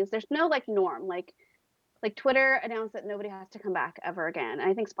companies. There's no norm. Like Twitter announced that nobody has to come back ever again. And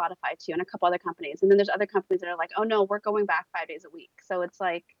I think Spotify too, and a couple other companies. And then there's other companies that are like, oh no, we're going back 5 days a week. So it's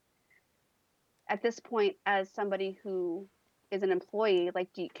like, at this point, as somebody who is an employee,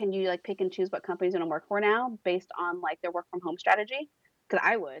 can you pick and choose what companies you're gonna work for now based on their work from home strategy? Because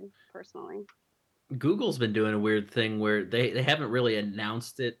I would personally. Google's been doing a weird thing where they haven't really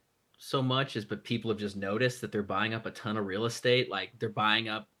announced it so much, but people have just noticed that they're buying up a ton of real estate. Like they're buying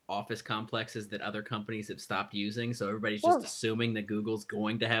up office complexes that other companies have stopped using. So everybody's just assuming that Google's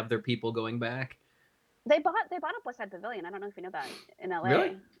going to have their people going back. They bought up Westside Pavilion. I don't know if you know that in LA.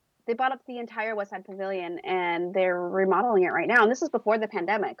 Really? They bought up the entire Westside Pavilion and they're remodeling it right now. And this is before the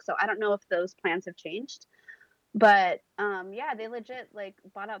pandemic, so I don't know if those plans have changed. But yeah, they legit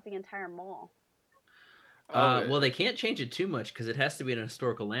bought out the entire mall. Well, they can't change it too much because it has to be an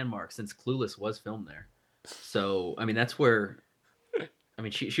historical landmark, since Clueless was filmed there. So I mean, that's where. I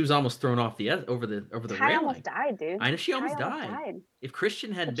mean, she was almost thrown off over the railing. Ty almost died, dude. I know she almost died. If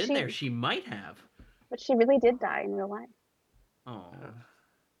Christian hadn't been there, she might have. But she really did die in real life. Oh.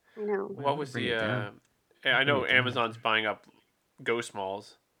 I know. What was the? I know Amazon's buying up ghost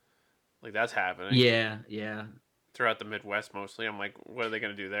malls. That's happening. Yeah. Throughout the Midwest, mostly. I'm like, what are they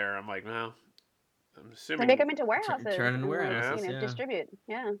going to do there? I'm like, well, I'm assuming they make them into warehouses. Turn into warehouses. Distribute.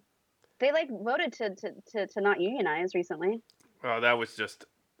 Yeah. They voted to not unionize recently. Oh, that was just.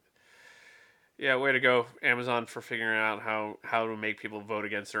 Yeah, way to go, Amazon, for figuring out how to make people vote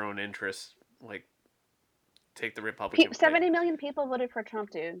against their own interests. take the Republican 70 million people voted for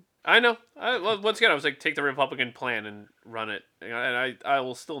Trump, dude. I know. Once again, I was like, take the Republican plan and run it. And I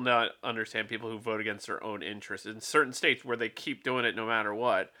will still not understand people who vote against their own interests in certain states where they keep doing it no matter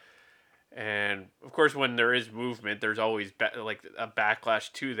what. And of course, when there is movement, there's always like a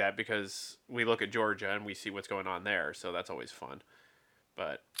backlash to that because we look at Georgia and we see what's going on there. So that's always fun.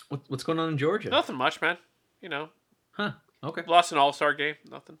 But what's going on in Georgia? Nothing much, man. You know. Huh. Okay. Lost an All-Star game.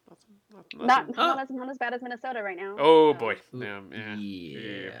 Nothing. Not as bad as Minnesota right now. Oh so. boy. Yeah.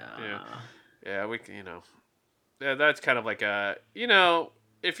 We Yeah, that's kind of like a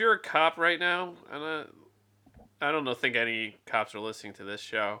if you're a cop right now, and I don't think any cops are listening to this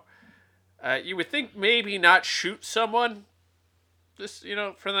show. You would think maybe not shoot someone. Just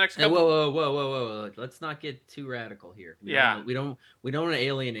for the next couple. Whoa! Let's not get too radical here. We don't want to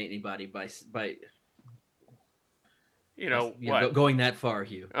alienate anybody by going that far,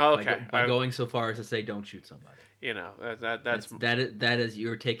 Hugh. Oh, okay. By going so far as to say don't shoot somebody. That is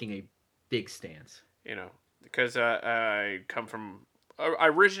you're taking a big stance. Because I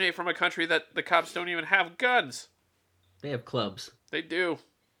originate from a country that the cops don't even have guns. They have clubs. They do.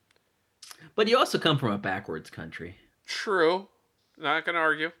 But you also come from a backwards country. True. Not gonna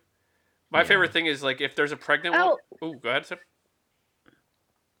argue. My favorite thing is like if there's a pregnant one. Oh, go ahead, Sim.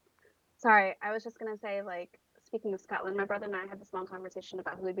 Sorry, I was just gonna say like speaking of Scotland, my brother and I had this long conversation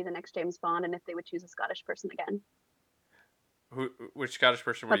about who would be the next James Bond and if they would choose a Scottish person again. Which Scottish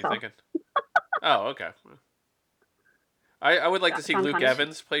person were you thinking? Oh, okay. I would like to see Luke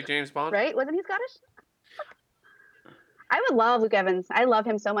Evans play James Bond. Right? Wasn't he Scottish? I would love Luke Evans. I love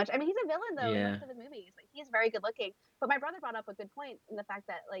him so much. I mean, he's a villain though in most of his movies. Like, he's very good looking. But my brother brought up a good point in the fact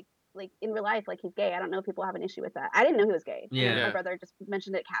that like in real life, like he's gay. I don't know if people have an issue with that. I didn't know he was gay. Yeah. My brother just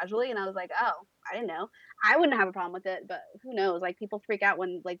mentioned it casually, and I was like, oh, I didn't know. I wouldn't have a problem with it, but who knows? Like people freak out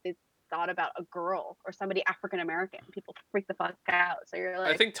when like they thought about a girl or somebody African American. People freak the fuck out. So you're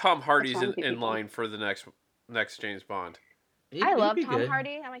like, I think Tom Hardy's in line for the next James Bond. I love Tom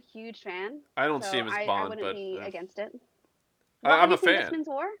Hardy. I'm a huge fan. I don't see him as Bond, I wouldn't be against it. I'm a fan. This Means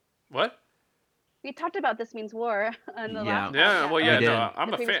War? What? We talked about This Means War on the last podcast. Yeah, well, yeah,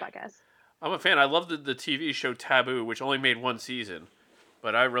 I'm a fan. Podcast. I'm a fan. I love the TV show Taboo, which only made one season,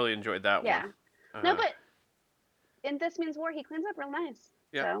 but I really enjoyed that one. Yeah. No, but in This Means War, he cleans up real nice.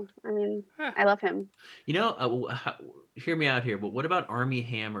 Yeah. So, I mean, I love him. Hear me out here, but what about Armie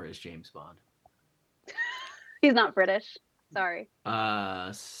Hammer as James Bond? He's not British. Sorry.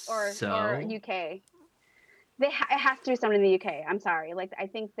 Or UK. It has to be someone in the UK. I'm sorry. Like, I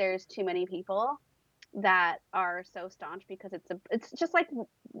think there's too many people that are so staunch because it's just like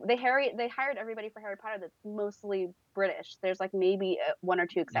they hired everybody for Harry Potter that's mostly British. There's like maybe one or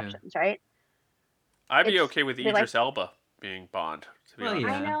two exceptions, right? I'd be okay with Idris Elba being Bond. I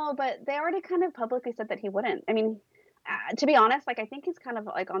know, but they already kind of publicly said that he wouldn't. I mean, to be honest, like I think he's kind of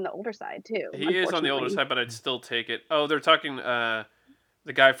like on the older side too. He is on the older side, but I'd still take it. Oh, they're talking the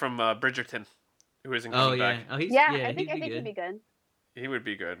guy from Bridgerton. Who isn't coming back? I think he'd be good. He would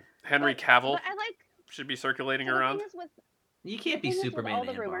be good. Henry Cavill but I should be circulating around. You can't be Superman all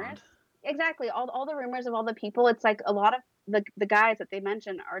the rumors. Exactly. All the rumors of all the people. It's like a lot of the guys that they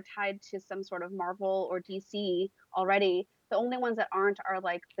mentioned are tied to some sort of Marvel or DC already. The only ones that aren't are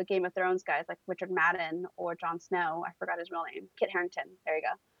like the Game of Thrones guys, like Richard Madden or Jon Snow. I forgot his real name. Kit Harington. There you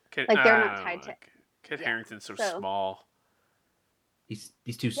go. They're not tied to. Kit Harington's so small. He's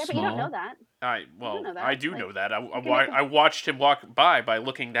too small. Yeah, but you don't know that. I do know that. I watched him walk by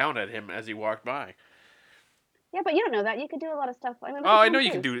looking down at him as he walked by. Yeah, but you don't know that. You could do a lot of stuff. I mean, I know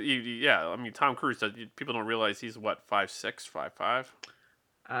you can do. Yeah, I mean, Tom Cruise. People don't realize he's what 5'6", 5'5".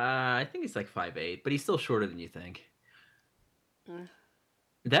 I think he's like 5'8", but he's still shorter than you think.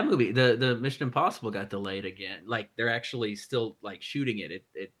 That movie, the Mission Impossible, got delayed again. Like they're actually still like shooting it.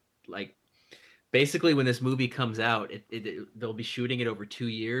 It like. Basically, when this movie comes out, they'll be shooting it over 2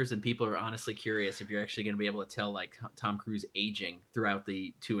 years, and people are honestly curious if you're actually going to be able to tell like Tom Cruise aging throughout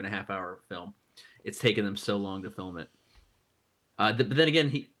the 2.5-hour film. It's taken them so long to film it. But then again,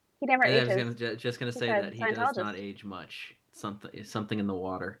 he never ages. I was just going to say that he does not age much. Something in the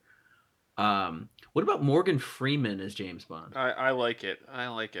water. What about Morgan Freeman as James Bond? I like it.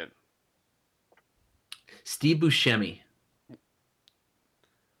 Steve Buscemi.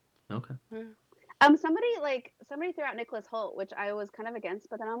 Okay. Yeah. Somebody threw out Nicholas Hoult, which I was kind of against,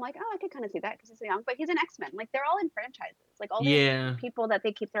 but then I'm like, oh, I could kind of see that because he's so young. But he's an X-Men. Like they're all in franchises. Like all these people that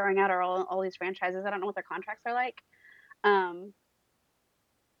they keep throwing out are all these franchises. I don't know what their contracts are like.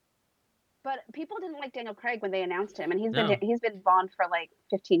 But people didn't like Daniel Craig when they announced him, and he's been Bond for like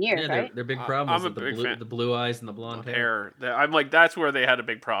 15 years, right? Their big problem is the blue eyes and the blonde hair. I'm like, that's where they had a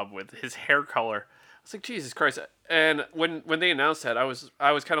big problem with his hair color. was like, Jesus Christ! And when they announced that, I was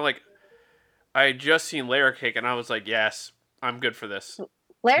kind of like, I had just seen Layer Cake, and I was like, yes, I'm good for this.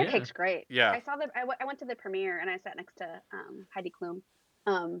 Layer Cake's great. Yeah. I saw I went to the premiere, and I sat next to Heidi Klum.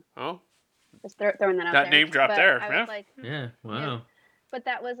 Just throwing that out there. That name drop there. I was like, yeah, wow. Yeah. But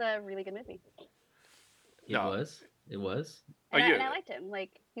that was a really good movie. It was. And I liked him. Like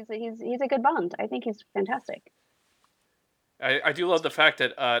he's a good Bond. I think he's fantastic. I do love the fact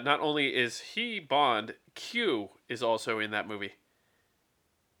that not only is he Bond, Q is also in that movie.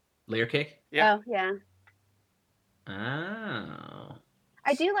 Layer Cake? Yeah. Oh yeah. Oh.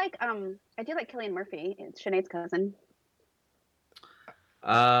 I do like Cillian Murphy. It's Sinead's cousin.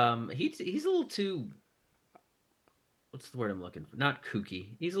 He's a little too. What's the word I'm looking for? Not kooky.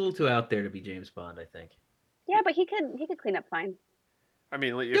 He's a little too out there to be James Bond, I think. Yeah, but he could clean up fine. I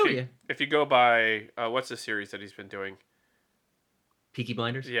mean, if you go by what's the series that he's been doing? Peaky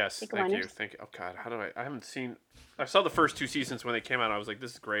Blinders? Yes, Peaky thank Blinders. you. Oh God, how do I haven't seen. I saw the first 2 seasons when they came out. I was like,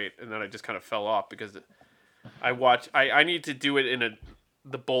 this is great, and then I just kind of fell off because I need to do it in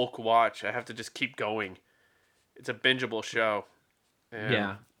the bulk watch. I have to just keep going. It's a bingeable show. And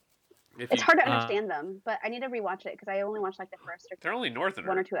yeah. It's hard to understand them, but I need to rewatch it because I only watched like the first they're only Northerners.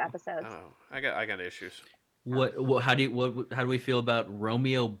 1 or 2 episodes. Oh, I got issues. How do we feel about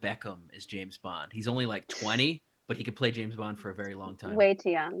Romeo Beckham as James Bond? He's only like 20, but he could play James Bond for a very long time. Way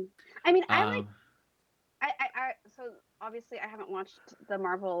too young. I mean, so obviously I haven't watched the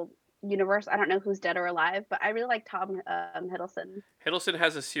Marvel universe. I don't know who's dead or alive, but I really like Tom Hiddleston. Hiddleston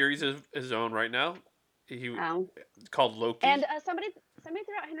has a series of his own right now. Called Loki. And somebody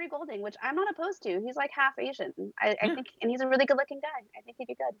threw out Henry Golding, which I'm not opposed to. He's like half Asian. I think, and he's a really good looking guy. I think he'd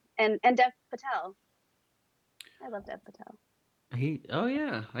be good. And Dev Patel. I love Dev Patel.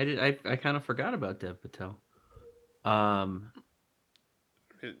 I kind of forgot about Dev Patel.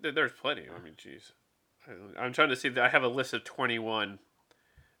 There's plenty. I mean, geez. I'm trying to see that I have a list of 21.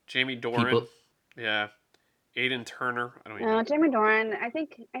 Jamie Dornan. Yeah. Aiden Turner. I don't even know. Jamie Dornan. I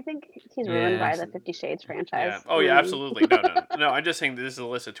think he's ruined by the 50 Shades franchise. Yeah. Oh yeah, absolutely. No. I'm just saying this is a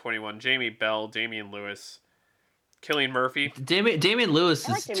list of 21. Jamie Bell, Damian Lewis, Cillian Murphy. Damian Lewis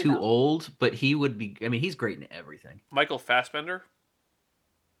is too old, but he would be. I mean, he's great in everything. Michael Fassbender.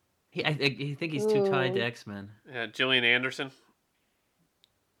 I think he's too tied to X-Men. Yeah, Gillian Anderson.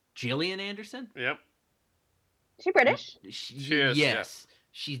 Gillian Anderson? Yep. Is she British? She is. Yes. Yeah.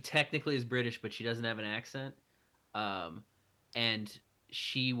 She technically is British, but she doesn't have an accent. And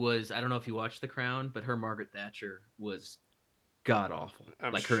she was, I don't know if you watched The Crown, but her Margaret Thatcher was god awful.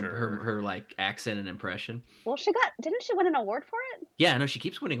 Her like accent and impression. Well, didn't she win an award for it? Yeah, no, she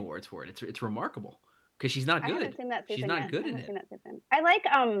keeps winning awards for it. It's remarkable because she's not good. I haven't seen that season. She's not good in it. I like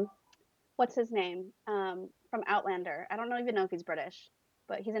what's his name? From Outlander. I don't even know if he's British,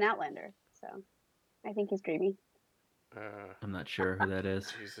 but he's an Outlander, so I think he's dreamy. I'm not sure who that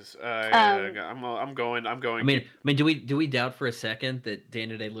is. Jesus, I'm going. I mean, do we doubt for a second that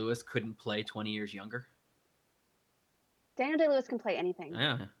Daniel Day-Lewis couldn't play 20 years younger? Daniel Day-Lewis can play anything.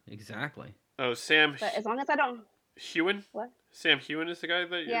 Yeah, exactly. Oh, Sam. But as long as I don't. Hewen. What? Sam Hewen is the guy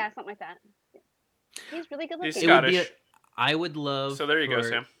that. Yeah, something like that. He's really good looking. He's Scottish. I would love. So there you go,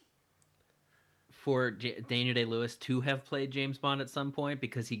 Sam. For Daniel Day-Lewis to have played James Bond at some point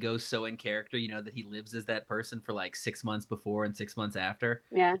because he goes so in character, that he lives as that person for like 6 months before and 6 months after.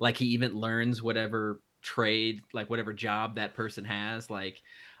 Yeah. Like he even learns whatever trade, like whatever job that person has. Like,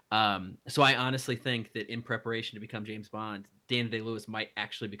 so I honestly think that in preparation to become James Bond, Daniel Day-Lewis might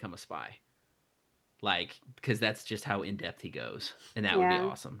actually become a spy. Like, because that's just how in-depth he goes. And that would be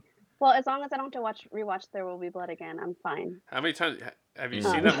awesome. Well, as long as I don't have to rewatch There Will Be Blood again, I'm fine. How many times have you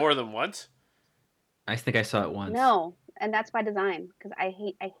seen that more than once? I think I saw it once. No, and that's by design because I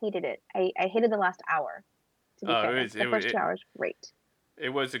hated it. I hated the last hour. To be fair. The first 2 hours, great. It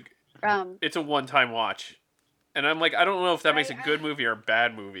was it's a one-time watch, and I'm like, I don't know if that makes a good movie or a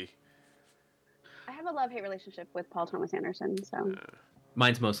bad movie. I have a love-hate relationship with Paul Thomas Anderson, so.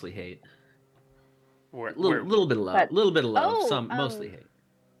 Mine's mostly hate. Little bit of love, mostly hate.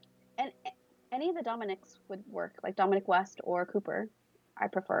 And any of the Dominics would work, like Dominic West or Cooper. I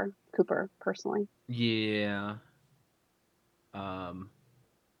prefer Cooper personally. Yeah.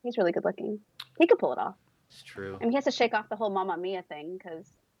 He's really good looking. He could pull it off. It's true. I mean, he has to shake off the whole Mamma Mia thing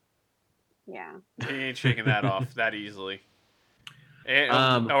because, yeah. He ain't shaking that off that easily.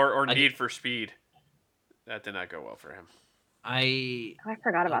 Or Need for Speed. That did not go well for him. I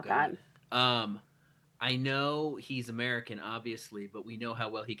forgot about that. I know he's American, obviously, but we know how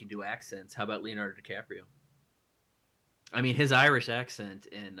well he can do accents. How about Leonardo DiCaprio? I mean, his Irish accent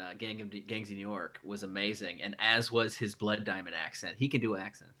in Gangs of New York was amazing, and as was his Blood Diamond accent. He can do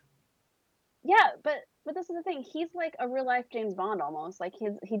accents. Yeah, but this is the thing. He's like a real life James Bond almost. Like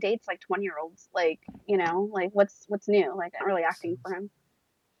he dates like 20-year-olds. Like, you know, like what's new? Like I'm not really acting for him.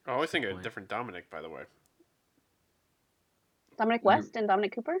 I always think of a different Dominic, by the way. Dominic West and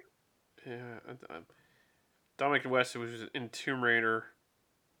Dominic Cooper? Yeah, Dominic West was in Tomb Raider.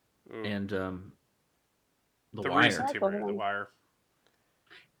 Ooh. And The Wire. Recent Tomb Raider, The Wire.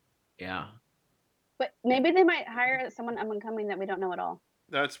 Yeah. But maybe they might hire someone up and coming that we don't know at all.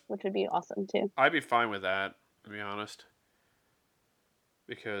 Which would be awesome too. I'd be fine with that, to be honest.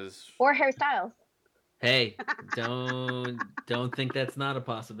 Because or Harry Styles. Hey, don't think that's not a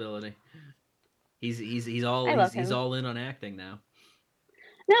possibility. He's all in on acting now.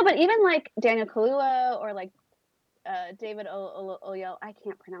 No, but even like Daniel Kaluuya or like David Oyelowo, I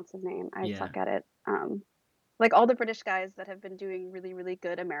can't pronounce his name. I suck at it. Like all the British guys that have been doing really, really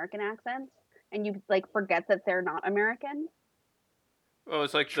good American accents, and you like forget that they're not American. Well,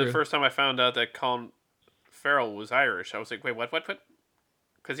 it's like True. The first time I found out that Colin Farrell was Irish. I was like, wait, what?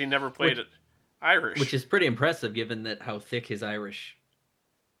 Because he never played it Irish. Which is pretty impressive, given that how thick his Irish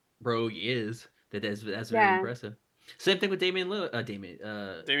brogue is. That's very impressive. Same thing with Damian Lewis. Damian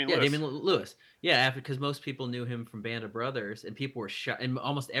Lewis. Yeah, because most people knew him from Band of Brothers, and people were shocked. And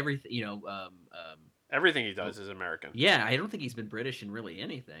almost everything, everything he does is American. Yeah, I don't think he's been British in really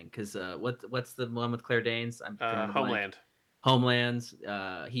anything. Because what's the one with Claire Danes? Homeland. Homelands.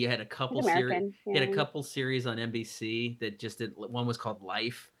 He had a couple series. Yeah. He had a couple series on NBC that just did. One was called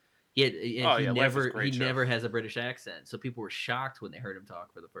Life. He never has a British accent, so people were shocked when they heard him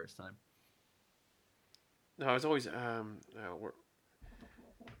talk for the first time. No, I was always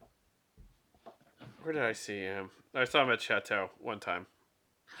where did I see him? I saw him at Chateau one time.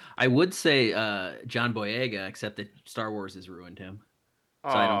 I would say John Boyega, except that Star Wars has ruined him. So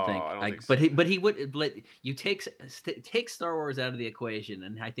I don't think. But he would let you take Star Wars out of the equation,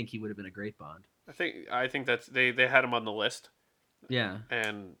 and I think he would have been a great Bond. I think that's they had him on the list. Yeah,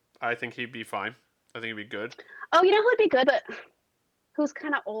 and I think he'd be fine. I think he'd be good. Oh, you know who'd be good, but who's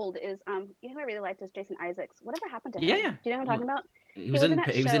kind of old is you know who I really liked is Jason Isaacs. Whatever happened to him? Yeah. Do you know what I'm talking about? He was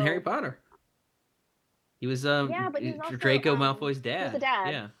in Harry Potter. He was but he was also, Draco Malfoy's dad. He was the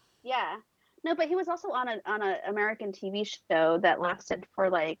dad. Yeah. No, but he was also on a American TV show that lasted for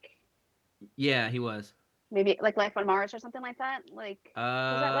like. Yeah, he was. Maybe like Life on Mars or something like that. Like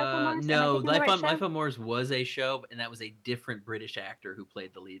was that Life on Mars? No, Life on Mars was a show, and that was a different British actor who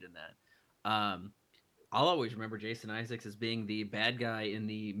played the lead in that. I'll always remember Jason Isaacs as being the bad guy in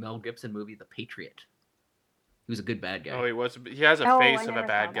the Mel Gibson movie The Patriot. He was a good bad guy. Oh, he was. He has a face of a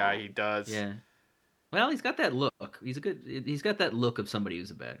bad guy. He does. Yeah. Well, he's got that look. He's got that look of somebody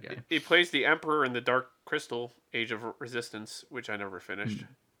who's a bad guy. He plays the Emperor in the Dark Crystal: Age of Resistance, which I never finished.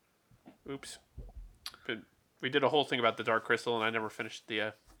 Oops. But we did a whole thing about the Dark Crystal, and I never finished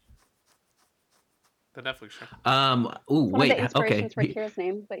the Netflix show. Wait. Okay. For Kira's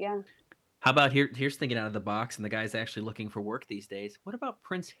name, but yeah. How about here's thinking out of the box, and the guy's actually looking for work these days. What about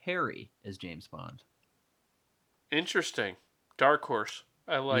Prince Harry as James Bond? Interesting. Dark Horse.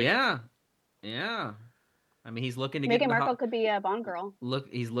 I like. Yeah. I mean, he's looking to Meghan Markle could be a Bond girl.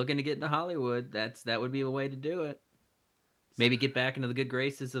 He's looking to get into Hollywood. That would be a way to do it. Maybe get back into the good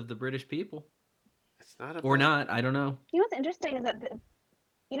graces of the British people. It's not not. I don't know. You know what's interesting is that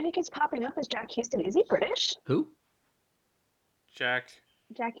he keeps popping up as Jack Houston. Is he British? Who? Jack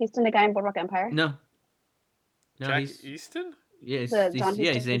Houston, the guy in Boardwalk Empire. No, Jack Easton. Yeah, he's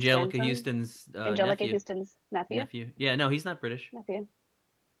Angelica Houston's Houston's nephew. Yeah, no, he's not British. Nephew.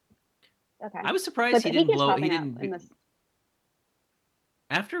 Okay. I was surprised he didn't blow. He didn't.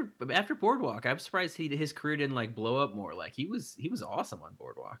 After Boardwalk, I was surprised his career didn't like blow up more. Like he was awesome on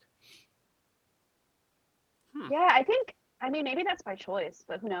Boardwalk. Yeah, I think. I mean, maybe that's by choice,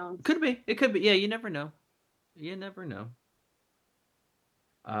 but who knows? Could be. It could be. Yeah, you never know. He's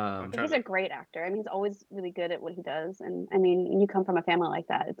a great actor. I mean, he's always really good at what he does, and I mean, when you come from a family like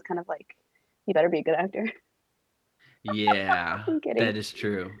that, it's kind of like you better be a good actor. Yeah, that is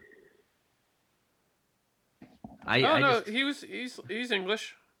true. He's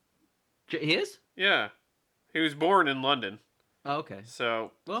English. He is? Yeah, he was born in London. Oh, okay.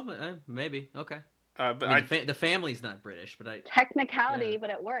 So maybe okay. But the family's not British, but technicality, but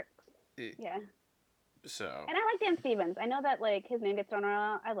it works. Yeah. So. And I like Dan Stevens. I know that like his name gets thrown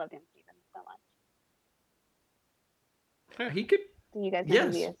around. I love Dan Stevens so much. He could. Do you guys know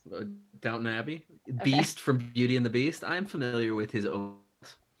who he is? Downton Abbey, Beast from Beauty and the Beast. I'm familiar with his own.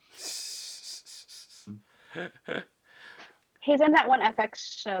 He's in that one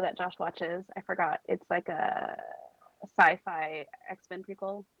FX show that Josh watches. I forgot. It's like a sci-fi X-Men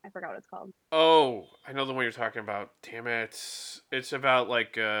prequel. I forgot what it's called. Oh, I know the one you're talking about. Damn it! It's about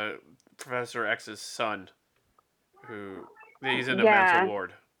like Professor X's son, who he's in a mental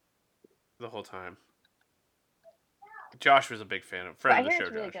ward the whole time. Josh was a big fan of friend of the show.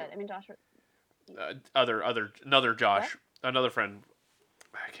 It's really Josh. Good. I mean, Josh. Another Josh, another friend.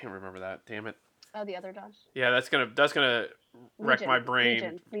 I can't remember that. Damn it. Oh, the other Josh. Yeah, that's gonna wreck my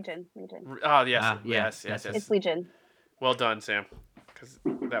brain. Legion. Oh yes. It's Legion. Well done, Sam, because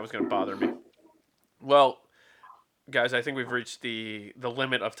that was gonna bother me. Well, guys, I think we've reached the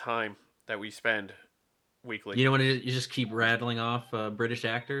limit of time that we spend weekly. You don't want to just keep rattling off British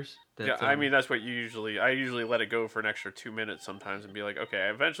actors? Yeah, I mean, that's what I usually let it go for an extra 2 minutes sometimes and be like, okay,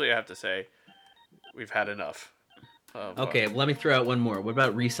 eventually I have to say we've had enough. Okay, let me throw out one more. What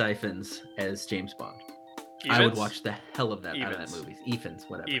about Rhys Ifans as James Bond? Evans? I would watch the hell of that out of that movie. Evans,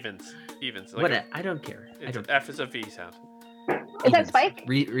 whatever. Evans. Like I don't care. F is a V sound. Is that Spike?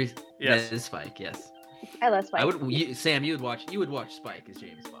 Yes. That is Spike, yes. I love Spike. Sam, you would watch Spike as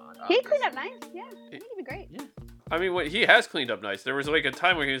James Bond. He cleaned up nice. Yeah, I think he'd be great. Yeah. I mean, he has cleaned up nice. There was like a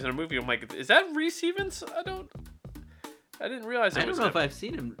time when he was in a movie. I'm like, is that Rhys Evans? I didn't realize. I don't know if I've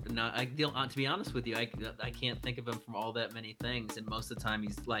seen him. No, to be honest with you, I can't think of him from all that many things. And most of the time,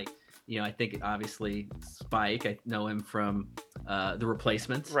 he's like, I think obviously Spike. I know him from The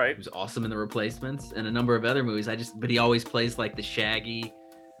Replacements. Right. He was awesome in The Replacements and a number of other movies. But he always plays like the shaggy,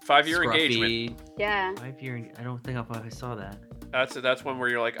 5-year scruffy, engagement. Yeah. 5-year. I don't think I saw that. That's one where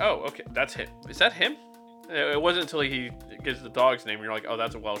you're like, oh, okay, that's him. Is that him? It wasn't until he gives the dog's name, you're like, oh,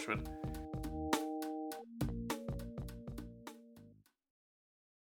 that's a Welshman.